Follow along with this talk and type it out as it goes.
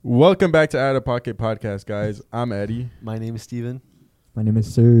Welcome back to Out of Pocket Podcast, guys. I'm Eddie. My name is Steven. My name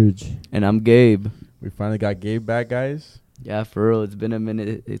is Serge. And I'm Gabe. We finally got Gabe back, guys. Yeah, for real. It's been a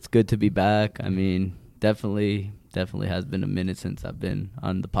minute. It's good to be back. I mean, definitely has been a minute since I've been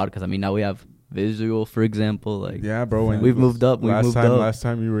on the podcast. I mean, now we have visual, for example. Like, yeah, bro. We've moved up. Last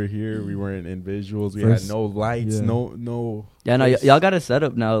time you were here, we weren't in visuals. We had no lights, no. Yeah, no, y'all got a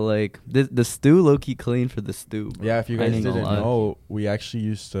setup now. Like, the stew low-key clean for the stew, bro. Yeah, if you guys didn't know, we actually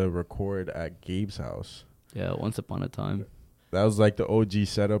used to record at Gabe's house. Yeah, once upon a time. That was like the OG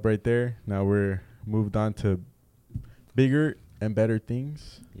setup right there. Now we're moved on to bigger and better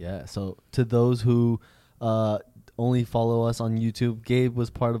things. Yeah, so to those who only follow us on YouTube, Gabe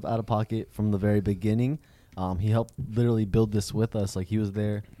was part of Out of Pocket from the very beginning. He helped literally build this with us. Like, he was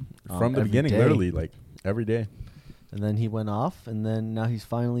there from the beginning, literally, like every day. And then he went off, and then now he's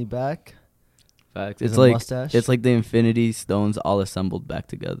finally back. Facts. It's like the Infinity Stones all assembled back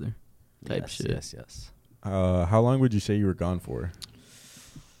together type shit. Yes. How long would you say you were gone for?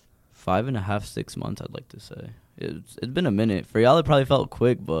 5.5, 6 months, I'd like to say. It's been a minute. For y'all, it probably felt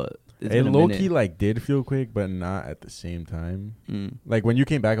quick, but it low-key like did feel quick, but not at the same time. Like when you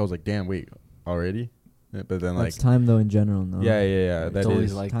came back, I was like, "Damn, wait, already?" Yeah, but then that's time though in general. No. Yeah. That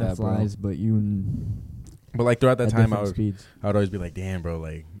is like time that, flies, bro. But like throughout that time, I would always be like, "Damn, bro,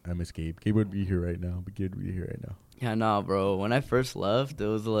 like I miss Gabe. Gabe would be here right now. But Gabe would be here right now." Yeah, nah, bro. When I first left, it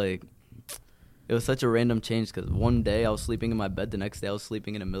was such a random change because one day I was sleeping in my bed, the next day I was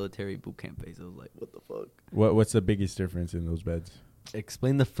sleeping in a military boot camp base. I was like, "What the fuck?" What's the biggest difference in those beds?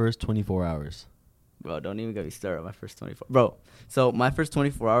 Explain the first 24 hours. Bro, don't even get me started on my first 24. Bro, so my first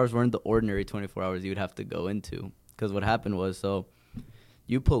 24 hours weren't the ordinary 24 hours you would have to go into. Because what happened was, so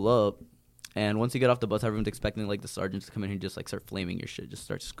you pull up, and once you get off the bus, everyone's expecting, like, the sergeants to come in and just, like, start flaming your shit, just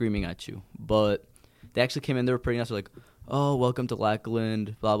start screaming at you. But they actually came in, they were pretty nice. They're like, "Oh, welcome to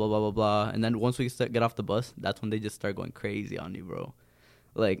Lackland, blah, blah, blah, blah, blah." And then once we get off the bus, that's when they just start going crazy on you, bro.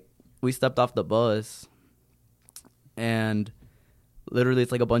 Like, we stepped off the bus, and literally,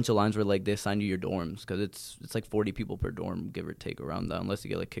 it's like a bunch of lines where, like, they assign you your dorms because it's like 40 people per dorm, give or take, around that, unless you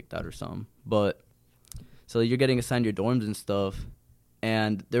get, like, kicked out or something. But so you're getting assigned your dorms and stuff,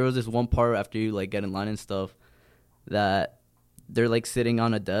 and there was this one part after you, like, get in line and stuff that they're, like, sitting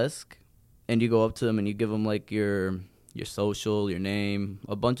on a desk, and you go up to them and you give them, like, your social, your name,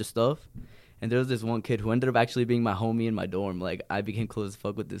 a bunch of stuff. And there was this one kid who ended up actually being my homie in my dorm. Like, I became close as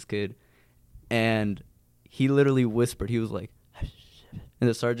fuck with this kid, and he literally whispered. He was like, and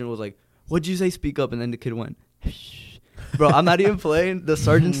the sergeant was like, "What'd you say? Speak up." And then the kid went, bro, I'm not even playing. The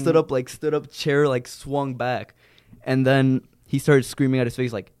sergeant stood up, chair, like, swung back. And then he started screaming at his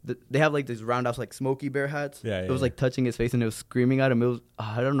face. Like, they have, like, these roundhouse, like, Smokey Bear hats. Yeah. It was, like, touching his face, and it was screaming at him. It was,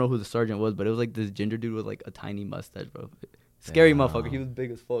 I don't know who the sergeant was, but it was, like, this ginger dude with, like, a tiny mustache, bro. Scary motherfucker. He was big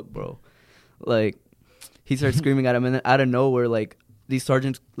as fuck, bro. Like, he started screaming at him, and then out of nowhere, like, these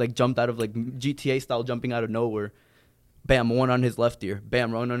sergeants, like, jumped out of, like, GTA style, jumping out of nowhere. Bam, one on his left ear.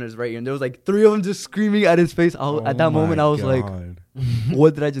 Bam, one on his right ear. And there was, like, 3 of them just screaming at his face. At that moment, I was like,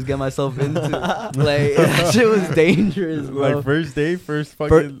 what did I just get myself into? Like, that shit was dangerous, bro. Like, first day, first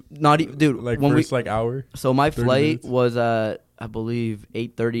fucking... dude. Like, when first, like, hour? So my flight minutes? was at, I believe,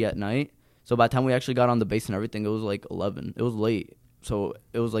 8:30 at night. So by the time we actually got on the base and everything, it was, like, 11. It was late. So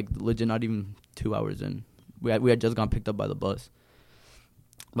it was, like, legit not even 2 hours in. We had just gotten picked up by the bus.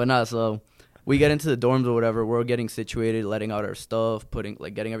 But nah, so... we get into the dorms or whatever. We're getting situated, letting out our stuff,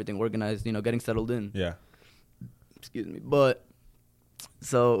 getting everything organized, getting settled in. Yeah. Excuse me. But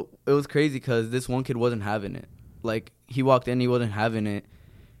so it was crazy because this one kid wasn't having it. Like, he walked in, he wasn't having it.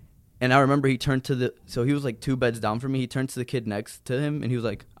 And I remember he turned to so he was like 2 beds down from me. He turned to the kid next to him and he was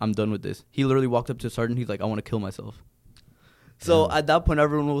like, "I'm done with this." He literally walked up to the sergeant. He's like, "I want to kill myself." So at that point,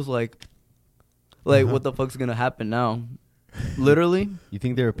 everyone was like, what the fuck's going to happen now? Literally. You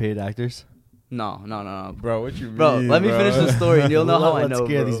think they were paid actors? No. Bro, what you mean, bro? Let me finish the story, and you'll know how I know, Let's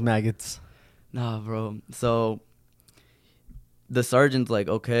scare bro. these maggots. Nah, bro. So the sergeant's like,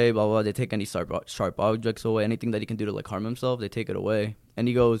 okay, blah, blah. They take any sharp objects away, anything that he can do to, like, harm himself, they take it away. And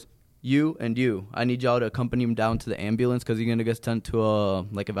he goes, "You and you, I need y'all to accompany him down to the ambulance because he's going to get sent to a,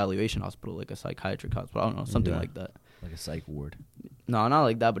 like, evaluation hospital, like a psychiatric hospital. I don't know, something like that." Like a psych ward. No, not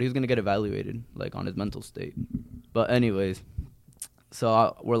like that, but he was going to get evaluated, like, on his mental state. But anyways...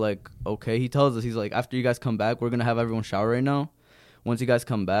 so we're like, okay. He tells us, he's like, after you guys come back, we're going to have everyone shower right now. Once you guys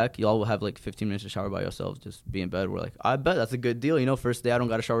come back, y'all will have like 15 minutes to shower by yourselves, just be in bed. We're like, I bet that's a good deal. First day I don't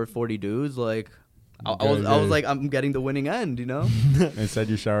got to shower with 40 dudes. Like, I was like, I'm getting the winning end, Instead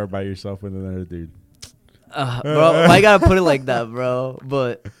you shower by yourself with another dude. Bro, why you got to put it like that, bro?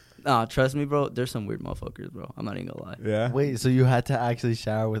 But Nah, trust me, bro. There's some weird motherfuckers, bro. I'm not even gonna lie. Yeah. Wait, so you had to actually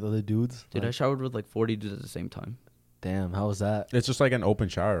shower with other dudes? Dude, I showered with like 40 dudes at the same time. Damn, how was that? It's just like an open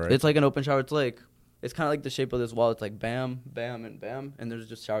shower, right? It's like an open shower. It's kind of like the shape of this wall. It's like bam, bam, and bam, and there's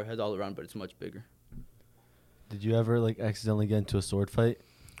just shower heads all around, but it's much bigger. Did you ever like accidentally get into a sword fight?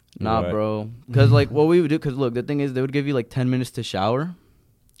 Nah, What? bro. Because like what we would do, because look, the thing is they would give you like 10 minutes to shower.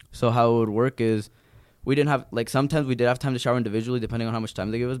 So how it would work is we didn't have, like sometimes we did have time to shower individually depending on how much time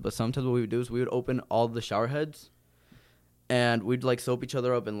they give us. But sometimes what we would do is we would open all the shower heads and we'd like soap each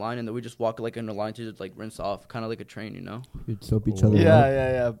other up in line and then we just walk like in a line to just like rinse off. Kind of like a train, you know? You'd soap each other Yeah, up.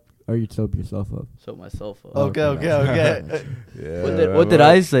 yeah. Or you'd soap yourself up. Soap myself up. Okay. Yeah, What did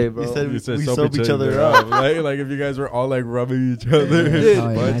I say, bro? You said we soap soap each other up. like if you guys were all like rubbing each other. Dude. Oh,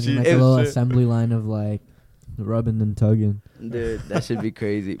 imagine like a little assembly line of like rubbing and tugging. Dude, that should be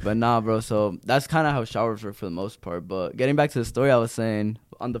crazy. But nah, bro. So that's kind of how showers work for the most part. But getting back to the story I was saying,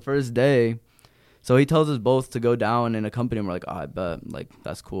 on the first day, so he tells us both to go down and accompany him. We're like, oh, I bet. Like,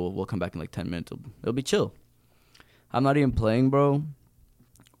 that's cool. We'll come back in like 10 minutes. It'll be chill. I'm not even playing, bro.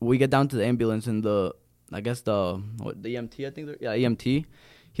 We get down to the ambulance and the EMT, I think. EMT.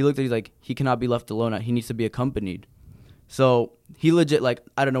 He looked at, he's like, he cannot be left alone. He needs to be accompanied. So he legit, like,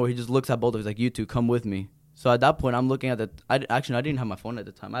 I don't know, he just looks at both of us like, you two, come with me. So at that point, I'm looking at I didn't have my phone at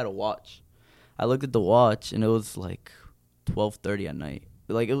the time. I had a watch. I looked at the watch, and it was like 12:30 at night.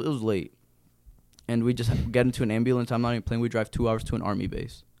 Like, it was late. And we just get into an ambulance. I'm not even playing. We drive 2 hours to an army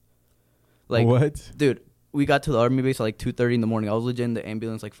base. Like, what? Dude, we got to the army base at like 2:30 in the morning. I was legit in the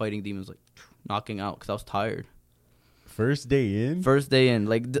ambulance, like, fighting demons, like, knocking out because I was tired. First day in? First day in.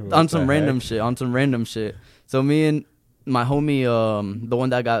 Like, What on the some random heck? shit. So me and my homie, the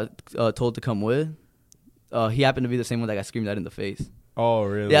one that got told to come with, he happened to be the same one that got screamed at in the face. Oh,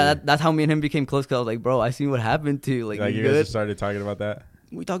 really? Yeah, that's how me and him became close. Cause I was like, bro, I seen what happened to you. Like you good? guys just started talking about that?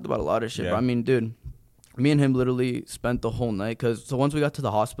 We talked about a lot of shit. Yeah. Bro. I mean, dude, me and him literally spent the whole night. Cause so once we got to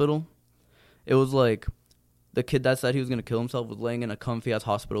the hospital, it was like the kid that said he was gonna kill himself was laying in a comfy ass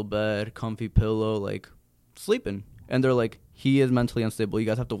hospital bed, comfy pillow, like sleeping. And they're like, he is mentally unstable. You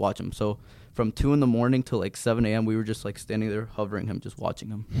guys have to watch him. So from 2 a.m. to like 7 a.m., we were just like standing there hovering him, just watching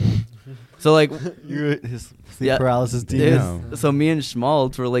him. So like, You're his sleep paralysis Damn. demon. so me and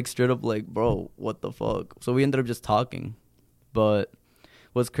Schmaltz were like straight up like, bro, what the fuck? So we ended up just talking. But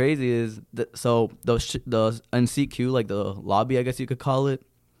what's crazy is that so the NCQ, like the lobby, I guess you could call it,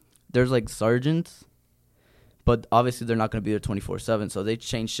 there's like sergeants, but obviously they're not going to be there 24/7. So they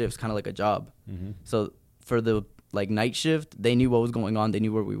change shifts, kind of like a job. Mm-hmm. So for the like night shift, they knew what was going on. They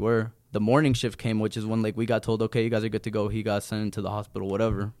knew where we were. The morning shift came, which is when like we got told, okay, you guys are good to go. He got sent into the hospital,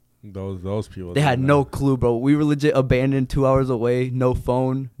 whatever. Those people. They had no clue, bro. We were legit abandoned 2 hours away. No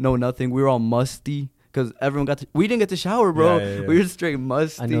phone, no nothing. We were all musty because everyone we didn't get to shower, bro. Yeah. We were straight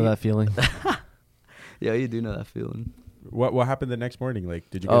musty. I know that feeling. Yeah, you do know that feeling. What happened the next morning? Like,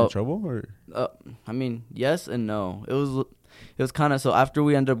 did you get in trouble or? I mean, yes and no. It was kind of so after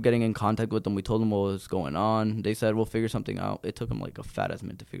we ended up getting in contact with them, we told them what was going on. They said we'll figure something out. It took them like a fat ass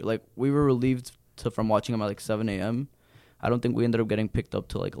minute to figure. Like we were relieved from watching them at like 7 a.m. I don't think we ended up getting picked up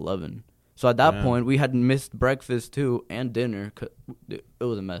till like 11. So at that point, we had missed breakfast too and dinner. It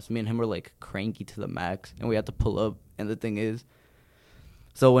was a mess. Me and him were like cranky to the max, and we had to pull up. And the thing is,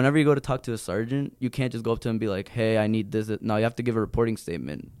 so whenever you go to talk to a sergeant, you can't just go up to him and be like, hey, I need this. No, you have to give a reporting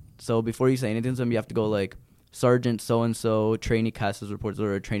statement. So before you say anything to him, you have to go like, Sergeant so-and-so, trainee Cass's reports,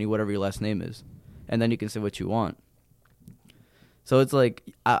 or trainee whatever your last name is. And then you can say what you want. So it's like,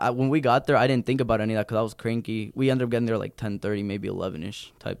 when we got there, I didn't think about any of that because I was cranky. We ended up getting there like 10:30, maybe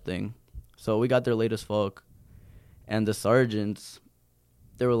 11-ish type thing. So we got there late as fuck. And the sergeants,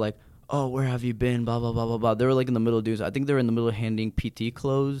 they were like, oh, where have you been, blah, blah, blah, blah, blah. They were like in the middle of doing, I think they were in the middle of handing PT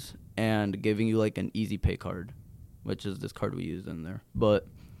clothes and giving you like an easy pay card, which is this card we used in there. But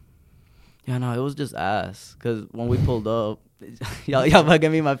yeah, no, it was just ass. Because when we pulled up, y'all about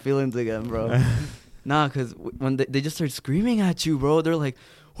get me my feelings again, bro. Nah, because when they just started screaming at you, bro. They're like,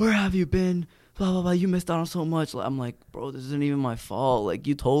 where have you been? Blah, blah, blah. You missed out on so much. I'm like, bro, this isn't even my fault. Like,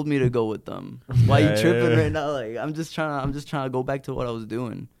 you told me to go with them. Why you tripping right now? Like, I'm just trying to go back to what I was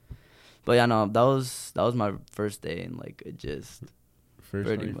doing. But yeah, no, that was my first day, and like it just First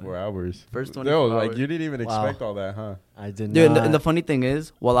 24 hours. First 24 hours. Like you didn't even expect all that, huh? I did Dude, not. and the funny thing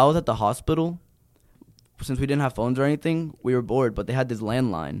is, while I was at the hospital, since we didn't have phones or anything, we were bored, but they had this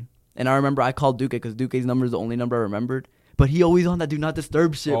landline. And I remember I called Duque because Duque's number is the only number I remembered. But he always on that do not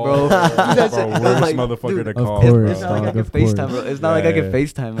disturb shit, bro. Bro, worst like, motherfucker dude, to of call. course. It's not like I can Of course. FaceTime, bro. It's not like I can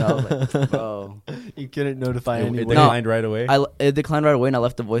FaceTime. And I was like, bro. You couldn't notify It anyone. declined right away. It declined right away, and I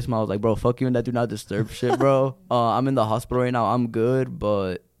left the voicemail. I was like, bro, fuck you and that do not disturb shit, bro. I'm in the hospital right now. I'm good,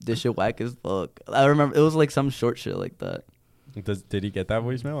 but This shit whack as fuck. I remember it was like some short shit like that. Did he get that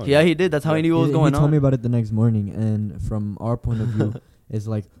voicemail? Yeah, he did. That's how he knew what was going He told on. me about it the next morning, and from our point of view, it's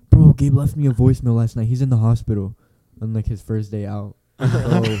like, bro, Gabe left me a voicemail last night. He's in the hospital on like his first day out.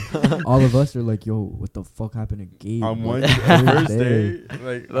 So all of us are like, yo, what the fuck happened to Gabe? On one First first day. day,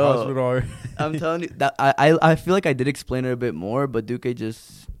 like Bro, hospital. Already. I'm telling you that I feel like I did explain it a bit more, but Duque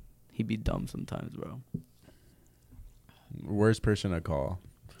he'd be dumb sometimes, bro. Worst person to call.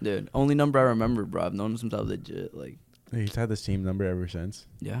 Dude, only number I remember, bro. I've known him since I was legit. Like, He's had the same number ever since.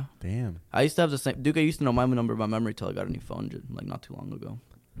 yeah. Damn. I used to have the same. Duque used to know my number by memory till I got a new phone, like not too long ago.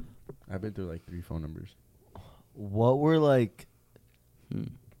 I've been through like 3 phone numbers. What were like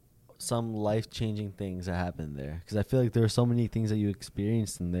some life-changing things that happened there? Because I feel like there were so many things that you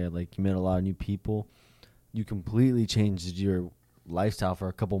experienced in there. Like you met a lot of new people. You completely changed your lifestyle for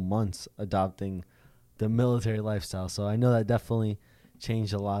a couple months, adopting the military lifestyle. So I know that definitely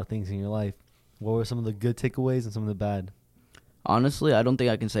changed a lot of things in your life. What were some of the good takeaways and some of the bad? Honestly, I don't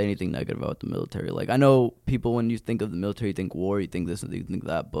think I can say anything negative about the military. Like, I know people, when you think of the military, you think war, you think this and you think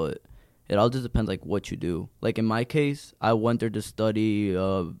that, but it all just depends, like, what you do. Like, in my case, I went there to study,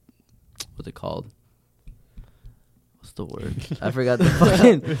 what's it called? What's the word? I forgot the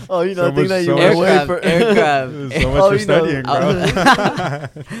fucking... Oh, you know, So I think much- that you so were much- waiting for aircraft. So much Oh, for you know, studying, bro.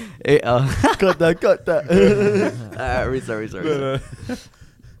 cut that. Restart.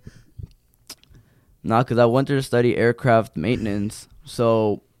 Nah, because I went there to study aircraft maintenance.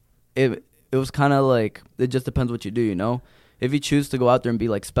 So it was kind of like, it just depends what you do, you know? If you choose to go out there and be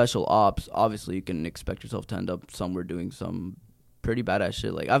like special ops, obviously you can expect yourself to end up somewhere doing some pretty badass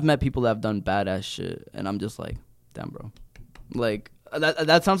shit. Like, I've met people that have done badass shit, and I'm just like, damn, bro. Like,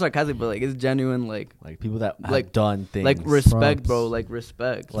 that sounds sarcastic, but like, it's genuine, like people that have like- done things. like respect, Props. bro. Like,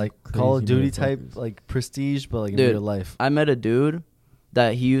 respect. Like Crazy Call of Duty type, motherfuckers. like prestige, but like in Dude, real life. I met a dude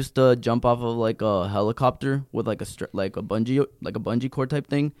that he used to jump off of like a helicopter with like a bungee cord type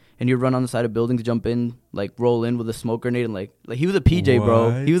thing, and he'd run on the side of buildings, jump in, like roll in with a smoke grenade, and like he was a PJ,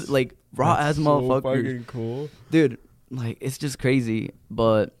 bro. He was like raw That's ass so motherfucker, fucking cool. dude. Like, it's just crazy.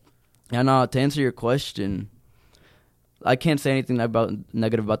 But yeah, no. To answer your question, I can't say anything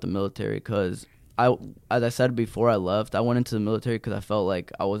negative about the military, because as I said before I left, I went into the military because I felt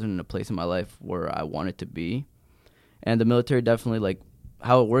like I wasn't in a place in my life where I wanted to be, and the military definitely, like,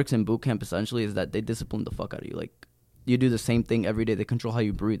 how it works in boot camp essentially is that they discipline the fuck out of you. Like, you do the same thing every day. They control how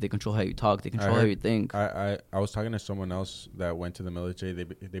you breathe. They control how you talk. They control how you think. I was talking to someone else that went to the military. They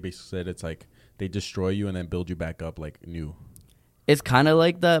basically said it's like they destroy you and then build you back up like new. It's kind of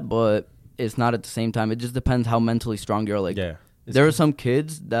like that, but it's not at the same time. It just depends how mentally strong you are. Like, Yeah. there are some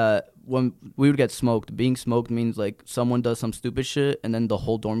kids that when we would get smoked, being smoked means like someone does some stupid shit and then the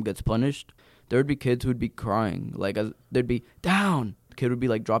whole dorm gets punished. There would be kids who would be crying. Like, they'd be down. The kid would be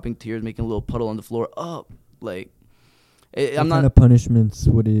like dropping tears, making a little puddle on the floor. Up. Like, What kind of punishments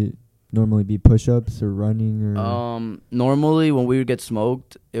would it normally be? Push-ups or running or? Normally when we would get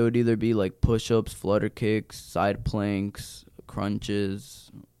smoked, it would either be like push-ups, flutter kicks, side planks, crunches.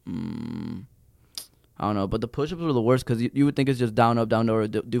 I don't know, but the push-ups are the worst because you would think it's just down, up, or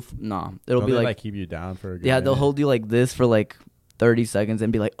nah. It'll Don't be they, like keep you down for a good yeah, they'll minute? hold you like this for like 30 seconds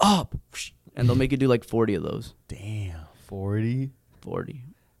and be like up, and they'll make you do like 40 of those. Damn. 40. 40.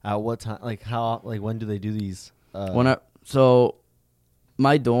 At what time? Like how? Like when do they do these? So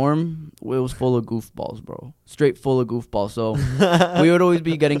my dorm, it was full of goofballs, bro. Straight full of goofballs. So we would always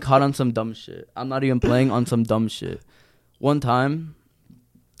be getting caught on some dumb shit. I'm not even playing, on some dumb shit. One time,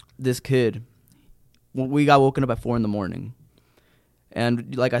 this kid, we got woken up at 4 a.m.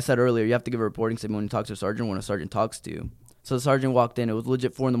 And like I said earlier, you have to give a reporting statement when you talk to a sergeant, when a sergeant talks to you. So the sergeant walked in. It was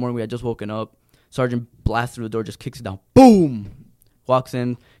legit 4 a.m. We had just woken up. Sergeant blasts through the door, just kicks it down. Boom! Walks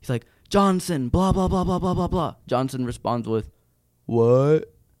in. He's like, Johnson, blah, blah, blah, blah, blah, blah, blah. Johnson responds with,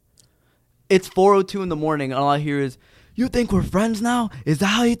 what? It's 4:02 a.m. and all I hear is, you think we're friends now? Is that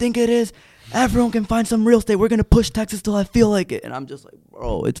how you think it is? Everyone can find some real estate. We're going to push Texas till I feel like it. And I'm just like,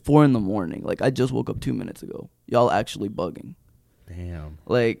 bro, it's 4 a.m. Like, I just woke up 2 minutes ago. Y'all actually bugging. Damn.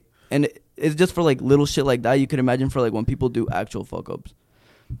 Like, and it's just for, like, little shit like that. You could imagine for, like, when people do actual fuck-ups.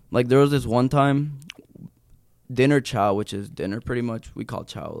 Like, there was this one time, dinner chow, which is dinner pretty much. We call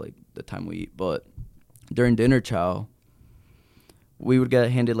chow, like, the time we eat. But during dinner chow, we would get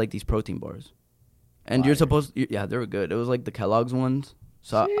handed, like, these protein bars. And you're supposed to, yeah, they were good. It was, like, the Kellogg's ones.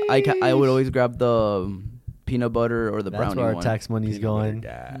 So I would always grab the peanut butter or the brownie one. That's where our tax money's going.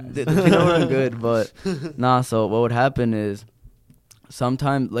 The peanut butter are good, but nah. So what would happen is,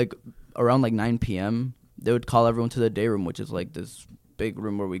 sometime like around like 9 p.m. they would call everyone to the day room, which is like this big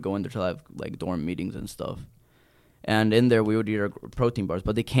room where we go in there to have like dorm meetings and stuff. And in there, we would eat our protein bars,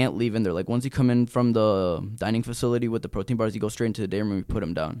 but they can't leave in there. Like, once you come in from the dining facility with the protein bars, you go straight into the day room and we put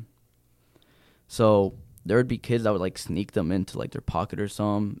them down. So there would be kids that would, like, sneak them into, like, their pocket or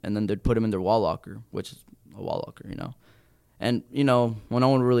something, and then they'd put them in their wall locker, which is a wall locker, you know. And, you know, well, no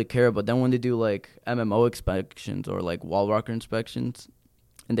one would really care, but then when they do, like, MMO inspections or, like, wall locker inspections,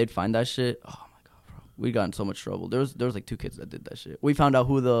 and they'd find that shit, oh, my God, bro. We got in so much trouble. There was like, 2 kids that did that shit. We found out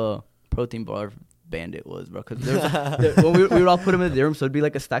who the protein bar bandit was, bro, because when we would all put them in the room, so it'd be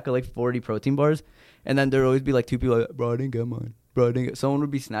like a stack of like 40 protein bars, and then there'd always be like 2 people like, bro, I didn't get mine, bro, I didn't get. Someone would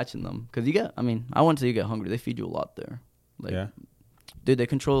be snatching them, because I wouldn't say you get hungry, they feed you a lot there, like, yeah. Dude, they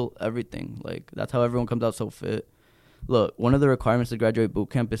control everything. Like, that's how everyone comes out so fit. Look, one of the requirements to graduate boot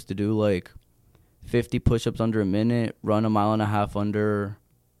camp is to do like 50 push-ups under a minute, run 1.5 miles under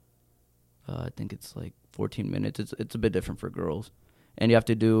I think it's like 14 minutes. It's a bit different for girls. And you have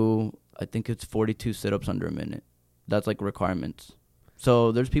to do, I think it's 42 sit-ups under a minute. That's like requirements.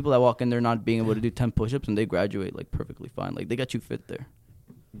 So there's people that walk in there not being able to do 10 push-ups, and they graduate like perfectly fine. Like, they got you fit there.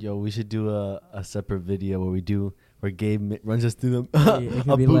 Yo, we should do a separate video where Gabe runs us through it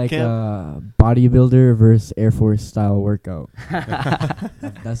could be like a bodybuilder versus Air Force style workout.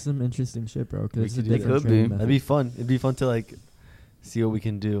 That's some interesting shit, bro. Cause it's a different training method. That'd be fun. It'd be fun to like see what we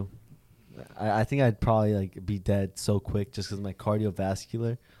can do. I think I'd probably like be dead so quick just because my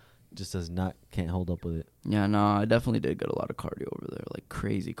cardiovascular just can't hold up with it. Yeah, no, I definitely did get a lot of cardio over there, like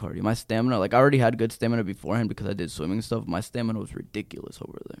crazy cardio. My stamina, like, I already had good stamina beforehand because I did swimming and stuff. My stamina was ridiculous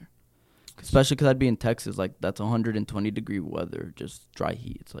over there, especially because I'd be in Texas, like, that's 120-degree weather, just dry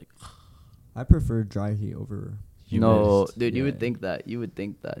heat. It's like, I prefer dry heat over. No, dude, you would think that. You would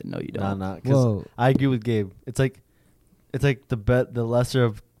think that. No, you don't. Nah, because I agree with Gabe. It's like the lesser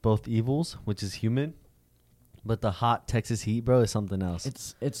of both evils, which is humid. But the hot Texas heat, bro, is something else.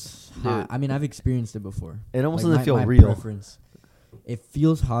 It's hot. I mean, I've experienced it before. It almost like doesn't feel my real. Preference. It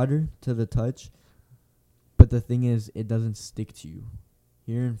feels hotter to the touch, but the thing is, it doesn't stick to you.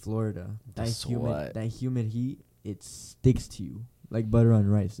 Here in Florida, that humid heat, it sticks to you like butter on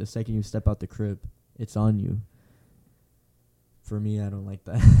rice. The second you step out the crib, it's on you. For me, I don't like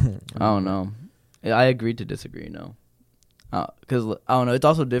that. I don't know. I agree to disagree. No. Because, I don't know, it's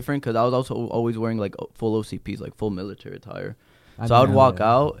also different because I was also always wearing, like, full OCPs, like, full military attire. So I would walk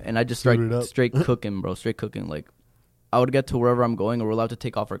out, and I just straight cooking, bro, straight cooking. Like, I would get to wherever I'm going, or we're allowed to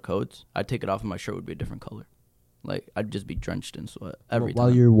take off our coats. I'd take it off, and my shirt would be a different color. Like, I'd just be drenched in sweat every time.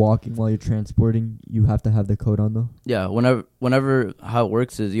 While you're walking, while you're transporting, you have to have the coat on, though? Yeah, whenever how it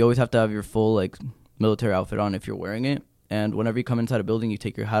works is you always have to have your full, like, military outfit on if you're wearing it. And whenever you come inside a building, you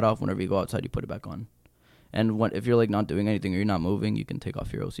take your hat off. Whenever you go outside, you put it back on. And if you're, like, not doing anything or you're not moving, you can take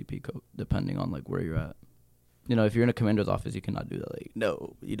off your OCP coat, depending on, like, where you're at. You know, if you're in a commander's office, you cannot do that. Like,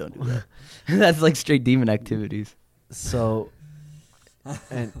 no, you don't do that. That's, like, straight demon activities. So,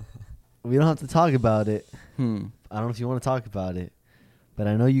 and we don't have to talk about it. I don't know if you want to talk about it, but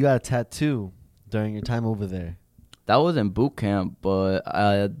I know you got a tattoo during your time over there. That was in boot camp, but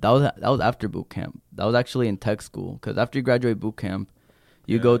that was after boot camp. That was actually in tech school, because after you graduate boot camp,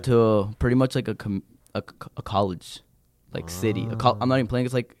 you go to pretty much like a college, like city. I'm not even playing.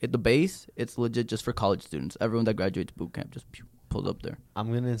 It's like at the base. It's legit just for college students. Everyone that graduates boot camp just pulls up there.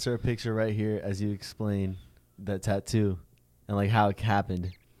 I'm gonna insert a picture right here as you explain that tattoo and like how it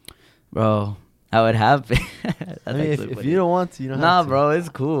happened, bro. How it happened? I mean, if you don't want to, you don't have nah, to. bro, it's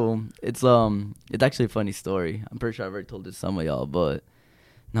cool. It's actually a funny story. I'm pretty sure I've already told it to some of y'all, but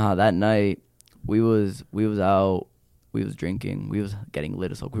nah, that night we was out. We was drinking. We was getting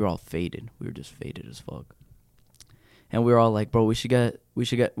lit as fuck. We were all faded. We were just faded as fuck. And we were all like, bro,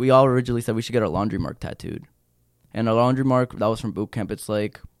 we all originally said we should get our laundry mark tattooed. And our laundry mark, that was from boot camp. It's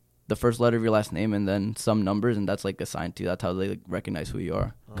like the first letter of your last name and then some numbers, and that's like assigned to you. That's how they like recognize who you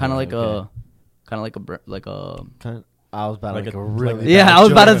are. Kind of like a. I was about like like a a really really I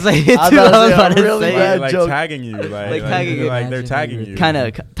was about to say it too. I was about to say it. Like joke. tagging you, like tagging you. like they're tagging you. Kind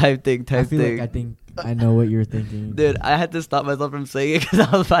of type thing. I think I know what you're thinking. Dude, I had to stop myself from saying it because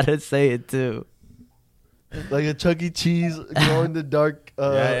I was about to say it too. like a Chuck E. Cheese glow in the dark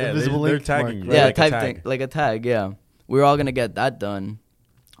invisible they're ink tagging mark, you. right? Yeah, like a type tag. thing, like a tag. Yeah, we were all gonna get that done.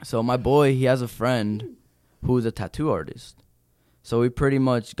 So my boy, he has a friend who's a tattoo artist. So we pretty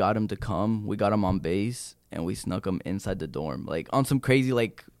much got him to come. We got him on base, and we snuck him inside the dorm, like on some crazy,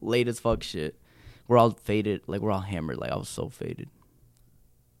 like late as fuck shit. We're all faded, like we're all hammered. Like I was so faded.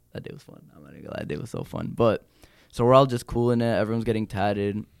 That day was fun. I'm not gonna lie, that day was so fun. But so we're all just cooling it. Everyone's getting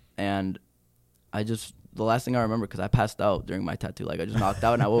tatted, and the last thing I remember, because I passed out during my tattoo. Like I just knocked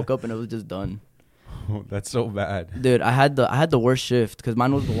out, and I woke up, and it was just done. Oh, that's so bad, dude. I had the worst shift because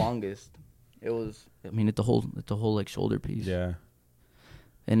mine was the longest. It I mean, it's the whole like shoulder piece. Yeah.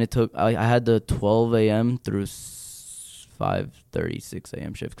 And it took. I had the 12 a.m. through 5:30, 6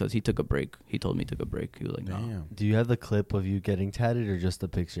 a.m. shift because he took a break. He told me he took a break. He was like, "No." Damn. Do you have the clip of you getting tatted or just the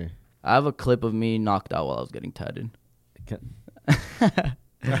picture? I have a clip of me knocked out while I was getting tatted.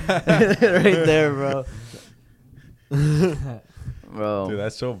 Right there, bro. Bro, Dude,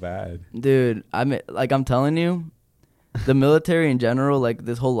 that's so bad. dude, I'm telling you, the military in general, like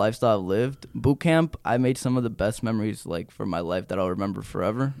this whole lifestyle I've lived, boot camp, I made some of the best memories like for my life that I'll remember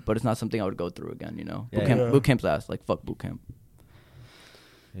forever. But it's not something I would go through again, you know. Yeah, Boot camp's ass. Like fuck boot camp.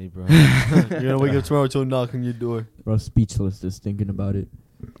 Hey, bro. You're gonna wake up tomorrow to a knock on your door. Bro, speechless just thinking about it.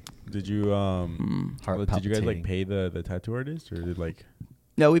 Did you Heart did you guys like palpitating. pay the tattoo artist or did like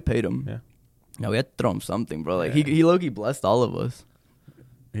Yeah, we paid him. Yeah. Yeah, we had to throw him something, bro. Like Yeah. he low-key blessed all of us.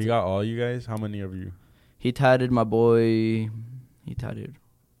 he got all you guys? How many of you? He tatted my boy. He tatted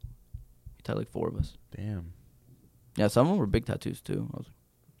like 4 of us. Damn. Yeah, some of them were big tattoos too.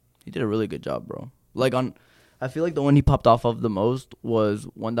 He did a really good job, bro. I feel like the one he popped off of the most was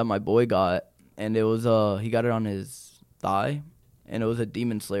one that my boy got, and it was he got it on his thigh, and it was a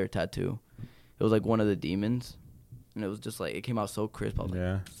Demon Slayer tattoo. It was like one of the demons, and it was just like it came out so crisp. I was like,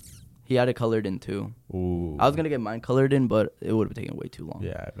 Yeah. he had it colored in too. Ooh. I was gonna get mine colored in, but it would have taken way too long.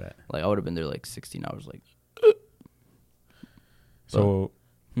 Yeah, I bet. Like I would have been there like 16 hours. Like, So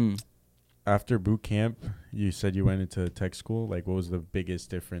hmm. after boot camp, you said you went into tech school. Like, what was the biggest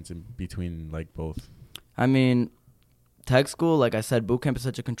difference in between like both? I mean, tech school, like I said, boot camp is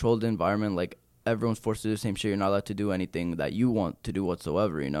such a controlled environment. Like everyone's forced to do the same shit. You're not allowed to do anything that you want to do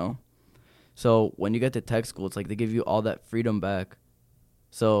whatsoever, you know? So when you get to tech school, it's like they give you all that freedom back.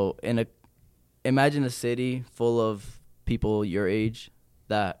 So imagine a city full of people your age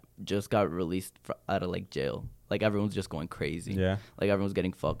that just got released out of like jail. Like everyone's just going crazy. Yeah. Like everyone's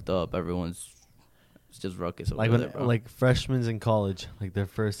getting fucked up. It's just ruckus over Like there, bro. like freshmen in college, like their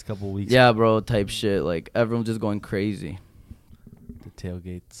first couple weeks. Yeah, bro, type shit. Like everyone's just going crazy. The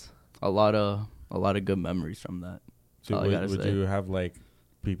tailgates. A lot of good memories from that. So all I gotta would say. you have like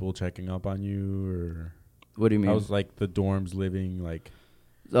people checking up on you, or What do you mean? how was like the dorms living like?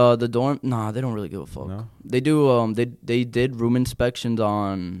 The dorm? Nah, they don't really give a fuck. No? They do. They did room inspections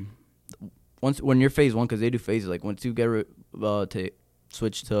on when you're phase 1, because they do phases. Like once you get to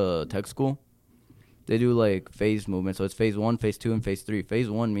switch to tech school, they do like phase movement. So it's phase 1, phase 2, and phase 3. Phase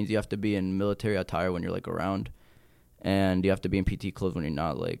 1 means you have to be in military attire when you're like around, and you have to be in PT clothes when you're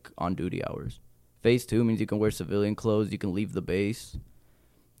not like on duty hours. Phase 2 means you can wear civilian clothes. You can leave the base.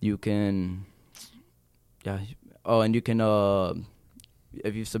 You can, yeah. Oh, and you can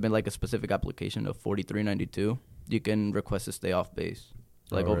if you submit like a specific application of 4392, you can request to stay off base,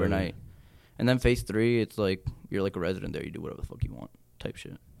 like Oh, really? overnight. And then phase 3, it's like you're like a resident there. You do whatever the fuck you want, type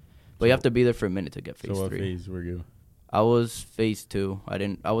shit. But you have to be there for a minute to get phase So what 3. phase were you? I was phase 2.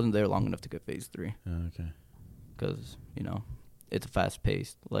 I wasn't there long enough to get phase 3 Oh, okay. because it's fast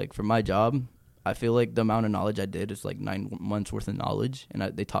paced. Like for my job, I feel like the amount of knowledge I did is like 9 months worth of knowledge, and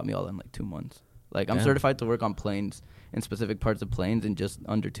they taught me all in like 2 months. Like I'm Damn. certified to work on planes in specific parts of planes in just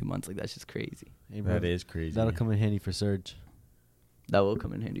under 2 months. Like that's just crazy. Hey, bro, That is crazy. that'll come in handy for surge. That will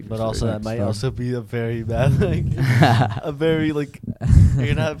come in handy. For But sure. also that Next might time. also be a very bad like a very like you're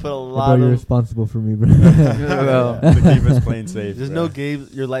gonna have to put a Bro, lot you're of responsible for me, bro. To keep us playing safe. there's bro. no Gabe,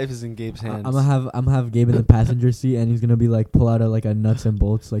 your life is in Gabe's hands. I'm gonna have Gabe in the passenger seat, and he's gonna be like pull out like a nuts and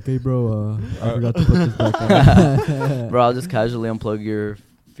bolts, like, hey bro, I forgot to put this back on. Bro, I'll just casually unplug your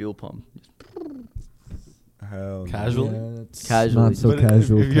fuel pump. Hell no. Casually? Yeah, that's Casually. not so But if-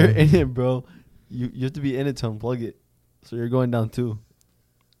 casual. If you're bro. in it, bro, you have to be in it to unplug it. So you're going down too.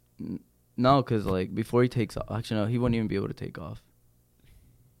 No, because like before he takes off, actually no, he wouldn't even be able to take off.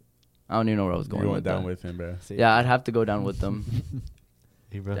 I don't even know where I was going You with went down that. with him, bro. Yeah, I'd have to go down with them.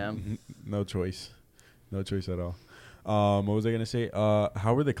 Hey, bro. Damn. No choice. No choice at all. What was I gonna say?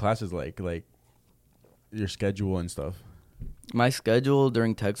 How were the classes like? Like your schedule and stuff. My schedule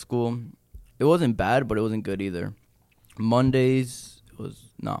during tech school, it wasn't bad, but it wasn't good either. Mondays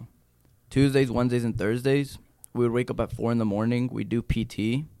Tuesdays, Wednesdays, and Thursdays, we would wake up at 4 in the morning. We'd do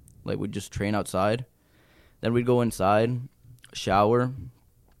PT, like we'd just train outside. Then we'd go inside, shower,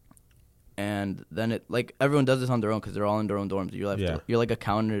 and then it like everyone does this on their own because they're all in their own dorms. You're like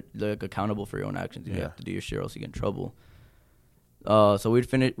accountable for your own actions. You have to do your shit, or else you get in trouble. So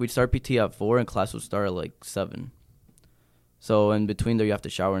we'd start PT at 4, and class would start at like 7. So in between there, you have to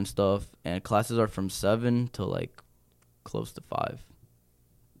shower and stuff. And classes are from 7 to like close to 5.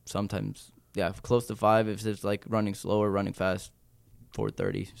 Sometimes, yeah, close to 5. If it's like running slow or running fast,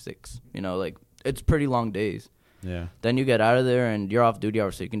 4:30, 6. Like it's pretty long days. Yeah. Then you get out of there and you're off duty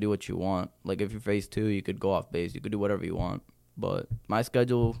hours, so you can do what you want. Like if you're phase 2, you could go off base. You could do whatever you want. But my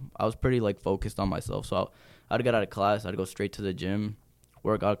schedule, I was pretty like focused on myself. So I'd get out of class, I'd go straight to the gym,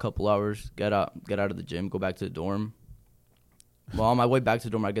 work out a couple hours, get out of the gym, go back to the dorm. Well, on my way back to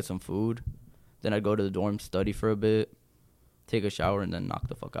the dorm, I'd get some food. Then I'd go to the dorm, study for a bit, take a shower, and then knock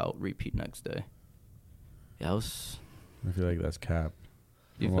the fuck out. Repeat next day. Yeah, I feel like that's cap.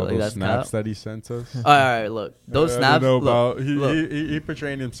 You From feel all like those that's snaps cap? that he sent us. All right, look. Those I snaps. don't know Look, about he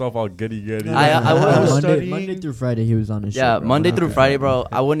portraying himself all goody. I would- Monday through Friday he was on his yeah, shit, bro. Monday Not through bad. Friday, bro.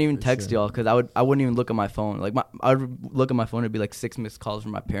 I wouldn't even For text sure. y'all because I wouldn't even look at my phone. Like I would look at my phone, it'd be like 6 missed calls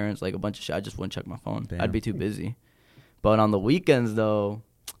from my parents, like a bunch of shit. I just wouldn't check my phone. Damn. I'd be too busy. But on the weekends, though,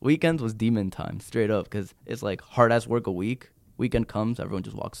 weekends was demon time, straight up, because it's like hard ass work a week. Weekend comes, everyone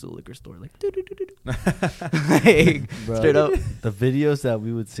just walks to the liquor store like, like Bro, straight up. The videos that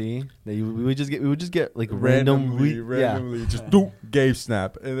we would see, that we would just get like randomly, just do Gabe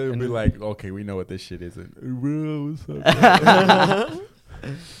snap, and then it'll be like, okay, we know what this shit is. And, bro, what's up,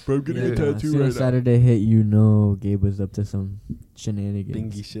 bro? I'm getting a As tattoo soon right as now. Saturday hit, you know Gabe was up to some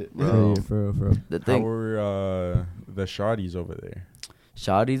shenanigans. bingy shit, Bro. For real. The How thing, were the shawties over there?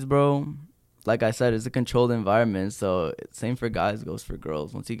 shawties, bro. Like I said, it's a controlled environment, so same for guys goes for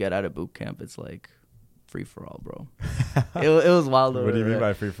girls. Once you get out of boot camp, it's like free for all, bro. it was wild. What do you over mean there.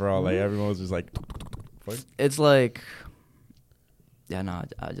 by free for all? Like everyone was just like, fuck? It's like, yeah, no,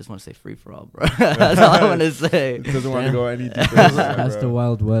 I just want to say free for all, bro. That's all I want to say. It doesn't want to go any deeper. than that, That's the bro.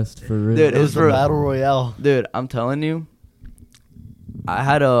 Wild West for real. Dude, It was the for- battle royale. Dude, I'm telling you, I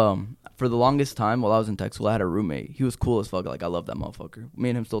had for the longest time while I was in tech school, I had a roommate. He was cool as fuck. Like I love that motherfucker. Me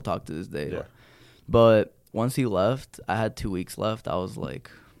and him still talk to this day. Yeah. But once he left, I had 2 weeks left. I was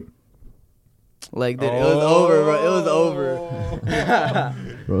like, dude, it was over, bro. It was over.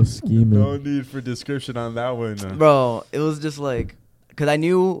 Bro, scheming. No need for description on that one. Bro, it was just like, because I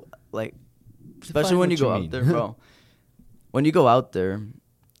knew, like, especially Define when you what go you out mean. there, bro. When you go out there,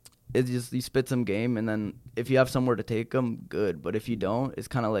 it's just, you spit some game, and then if you have somewhere to take them, good. But if you don't, it's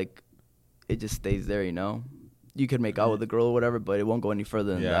kind of like, it just stays there, you know? You could make out with a girl or whatever, but it won't go any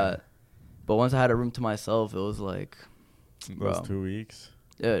further than that. But once I had a room to myself, it was like, Those bro. 2 weeks.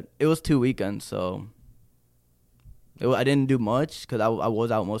 Dude, it was 2 weekends, so I didn't do much because I was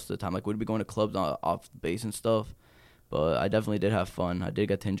out most of the time. Like, we'd be going to clubs off base and stuff. But I definitely did have fun. I did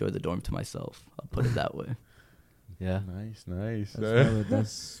get to enjoy the dorm to myself. I'll put it that way. Yeah. Nice.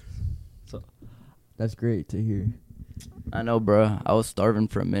 That's great to hear. I know, bro. I was starving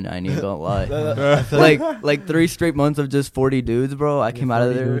for a minute. I ain't even gonna lie. I feel like like 3 straight months of just 40 dudes, bro. I came out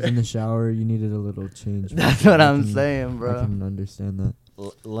of He was there. in the shower. You needed a little change. That's what I I'm can- saying, I bro. can understand that.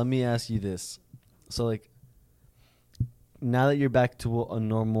 let me ask you this. So, like, now that you're back to a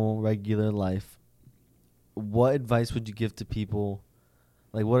normal, regular life, what advice would you give to people?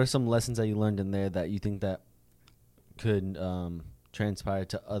 Like, what are some lessons that you learned in there that you think that could transpire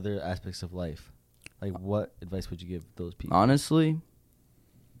to other aspects of life? Like, what advice would you give those people? Honestly,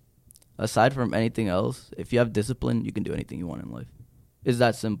 aside from anything else, if you have discipline, you can do anything you want in life. It's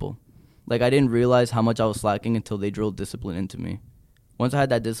that simple. Like, I didn't realize how much I was slacking until they drilled discipline into me. Once I had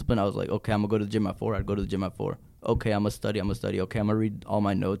that discipline, I was like, okay, I'm going to go to the gym at 4. I'd go to the gym at 4. Okay, I'm going to study. Okay, I'm going to read all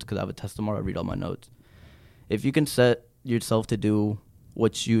my notes because I have a test tomorrow. I read all my notes. If you can set yourself to do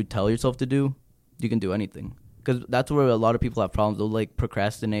what you tell yourself to do, you can do anything. Because that's where a lot of people have problems. They'll, like,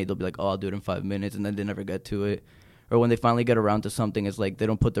 procrastinate. They'll be like, oh, I'll do it in 5 minutes, and then they never get to it. Or when they finally get around to something, it's like they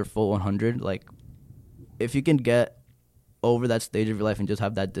don't put their full 100. Like, if you can get over that stage of your life and just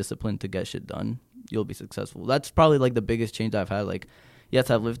have that discipline to get shit done, you'll be successful. That's probably, like, the biggest change I've had. Like, yes,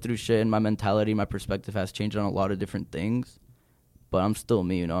 I've lived through shit, and my mentality, my perspective has changed on a lot of different things. But I'm still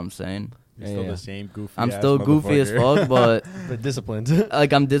me, you know what I'm saying? You're still the same goofy. I'm still goofy as fuck, but But disciplined.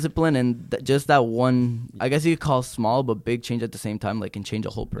 like, I'm disciplined, and just that one, I guess you could call small but big change at the same time, like, can change a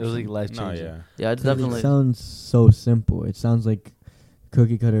whole It was person. like life No, changing. yeah. Yeah, it's 'Cause definitely. It sounds so simple. It sounds like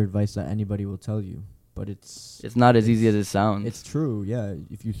cookie cutter advice that anybody will tell you, but it's It's not as easy as it sounds. It's true. Yeah,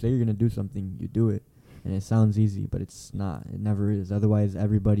 if you say you're gonna do something, you do it, and it sounds easy, but it's not. It never is. Otherwise,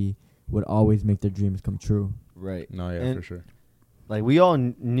 everybody would always make their dreams come true. Right. No, yeah, And, for sure. Like, we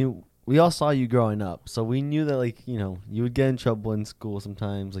all saw you growing up, so we knew that, like, you know, you would get in trouble in school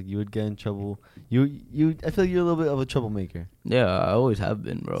sometimes. Like, you would get in trouble. I feel like you're a little bit of a troublemaker. Yeah, I always have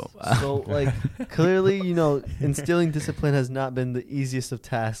been, bro. So, like, clearly, you know, instilling discipline has not been the easiest of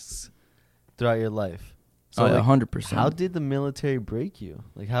tasks throughout your life. So, Oh, yeah, like, 100%. how did the military break you?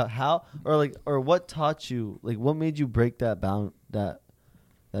 Like, or what taught you? Like, what made you break that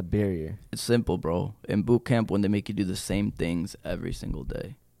barrier? It's simple, bro. In boot camp, when they make you do the same things every single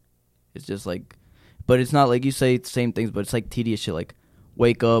day, it's just like But it's not like you say the same things, but it's like tedious shit. Like,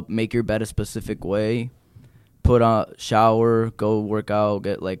 wake up, make your bed a specific way, put on, shower, go work out,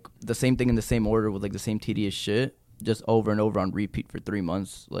 get like the same thing in the same order with like the same tedious shit, just over and over on repeat for 3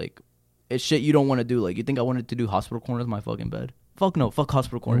 months. Like, it's shit you don't want to do. Like, you think I wanted to do hospital corners in my fucking bed? Fuck no, fuck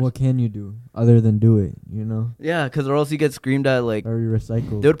hospital And corners. what can you do other than do it? You know, Yeah, because or else you get screamed at. Like, or you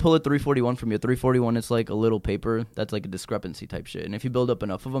recycle. they would pull a 341 from you. A 341 is like a little paper that's like a discrepancy type shit. And if you build up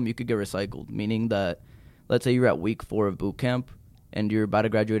enough of them, you could get recycled. Meaning that, let's say you're at week 4 of boot camp and you're about to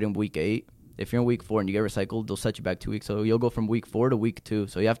graduate in week 8. If you're in week 4 and you get recycled, they'll set you back 2 weeks. So you'll go from week 4 to week 2.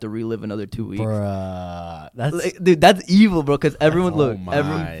 So you have to relive another 2 weeks. That's Like, dude, that's evil, bro. Because everyone, Oh look,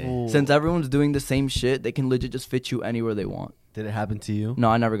 my. since everyone's doing the same shit, they can legit just fit you anywhere they want. Did it happen to you? No,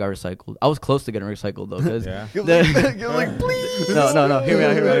 I never got recycled. I was close to getting recycled though. Cause Yeah. You're like, please. no. Hear me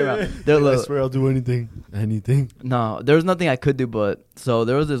out. There, I look, swear I'll do anything. Anything. no, there was nothing I could do. But so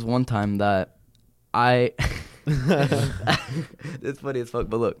there was this one time that I. It's funny as fuck.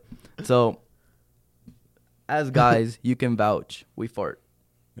 But look, so as guys, you can vouch. We fart.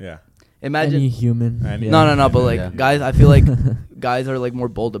 Yeah. Imagine. Any human. Any- No. But like Yeah. guys, I feel like guys are like more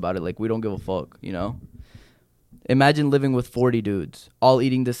bold about it. Like we don't give a fuck, you know. Imagine living with 40 dudes, all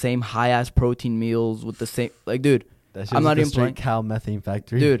eating the same high-ass protein meals with the same... Like, dude, That I'm not even straight playing. cow methane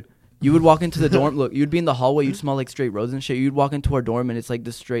factory. Dude, you would walk into the dorm. Look, you'd be in the hallway. You'd smell like straight roses and shit. You'd walk into our dorm, and it's like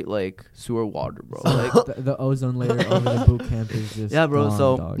the straight, like, sewer water, bro. Like, the ozone layer over the boot camp is just yeah, bro. gone,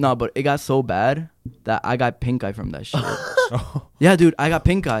 So, dog. no, but it got so bad that I got pink eye from that shit. Yeah, dude, I got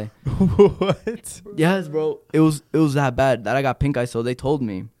pink eye. What? Yes, bro. It was that bad that I got pink eye, so they told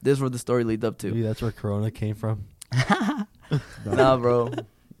me. This is where the story leads up to. Maybe that's where Corona came from. Nah, bro.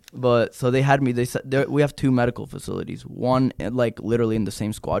 But so they had me. They said we have 2 medical facilities. One like literally in the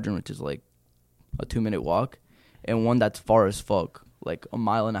same squadron, which is like a 2-minute walk, and one that's far as fuck, like a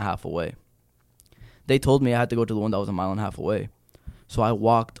mile and a half away. They told me I had to go to the one that was a mile and a half away, so I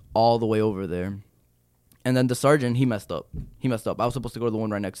walked all the way over there. And then the sergeant, he messed up. I was supposed to go to the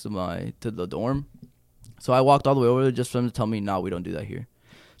one right next to the dorm, so I walked all the way over there just for them to tell me, "No, we don't do that here."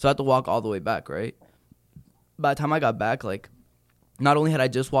 So I had to walk all the way back, right? By the time I got back, like, not only had I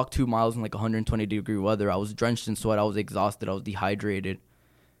just walked 2 miles in like 120-degree weather, I was drenched in sweat, I was exhausted, I was dehydrated.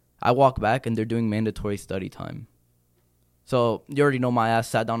 I walk back and they're doing mandatory study time. So you already know my ass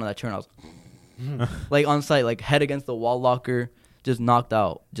sat down on that chair and I was like on site, like head against the wall locker, just knocked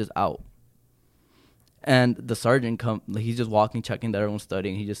out, just out. And the sergeant like, he's just walking, checking that everyone's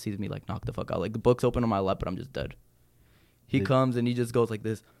studying. He just sees me like knock the fuck out. Like the book's open on my lap, but I'm just dead. He comes and he just goes like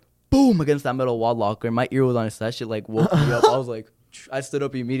this. Boom, against that metal wall locker. My ear was on his. That shit like woke me up. I was like, I stood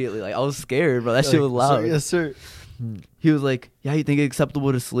up immediately. Like I was scared, bro. That shit was loud. Sir, yes, sir. He was like, "Yeah, you think it's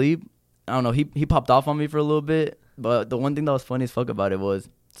acceptable to sleep?" I don't know. He popped off on me for a little bit, but the one thing that was funny as fuck about it was,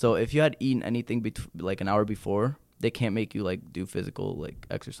 so if you had eaten anything like an hour before, they can't make you like do physical like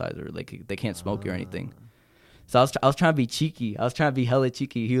exercise or like they can't smoke you or anything. So I was trying to be cheeky. I was trying to be hella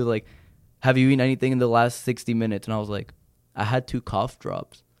cheeky. He was like, "Have you eaten anything in the last 60 minutes?" And I was like, "I had 2 cough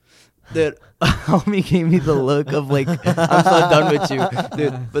drops." Dude, homie gave me the look of like, I'm so done with you,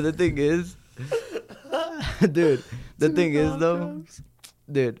 dude. But the thing is, dude,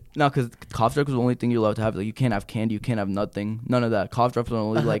 dude, no, because cough drops was the only thing you're allowed to have. Like, you can't have candy, you can't have nothing, none of that. Cough drops were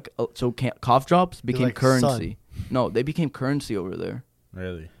only like, cough drops became like currency. No, they became currency over there.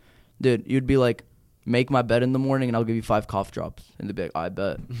 Really? Dude, you'd be like, make my bed in the morning and I'll give you 5 cough drops. And they'd be like, I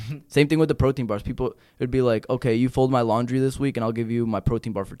bet. Same thing with the protein bars. People, it'd be like, okay, you fold my laundry this week and I'll give you my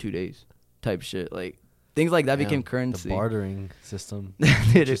protein bar for 2 days. Type shit. Like, things like that became currency. The bartering system.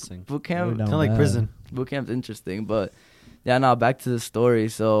 Dude, Interesting. boot camp, Down Kind of like bad. prison. boot camp's interesting. But, yeah, no, back to the story.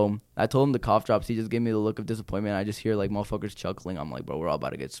 So, I told him the cough drops. He just gave me the look of disappointment. I just hear, like, motherfuckers chuckling. I'm like, bro, we're all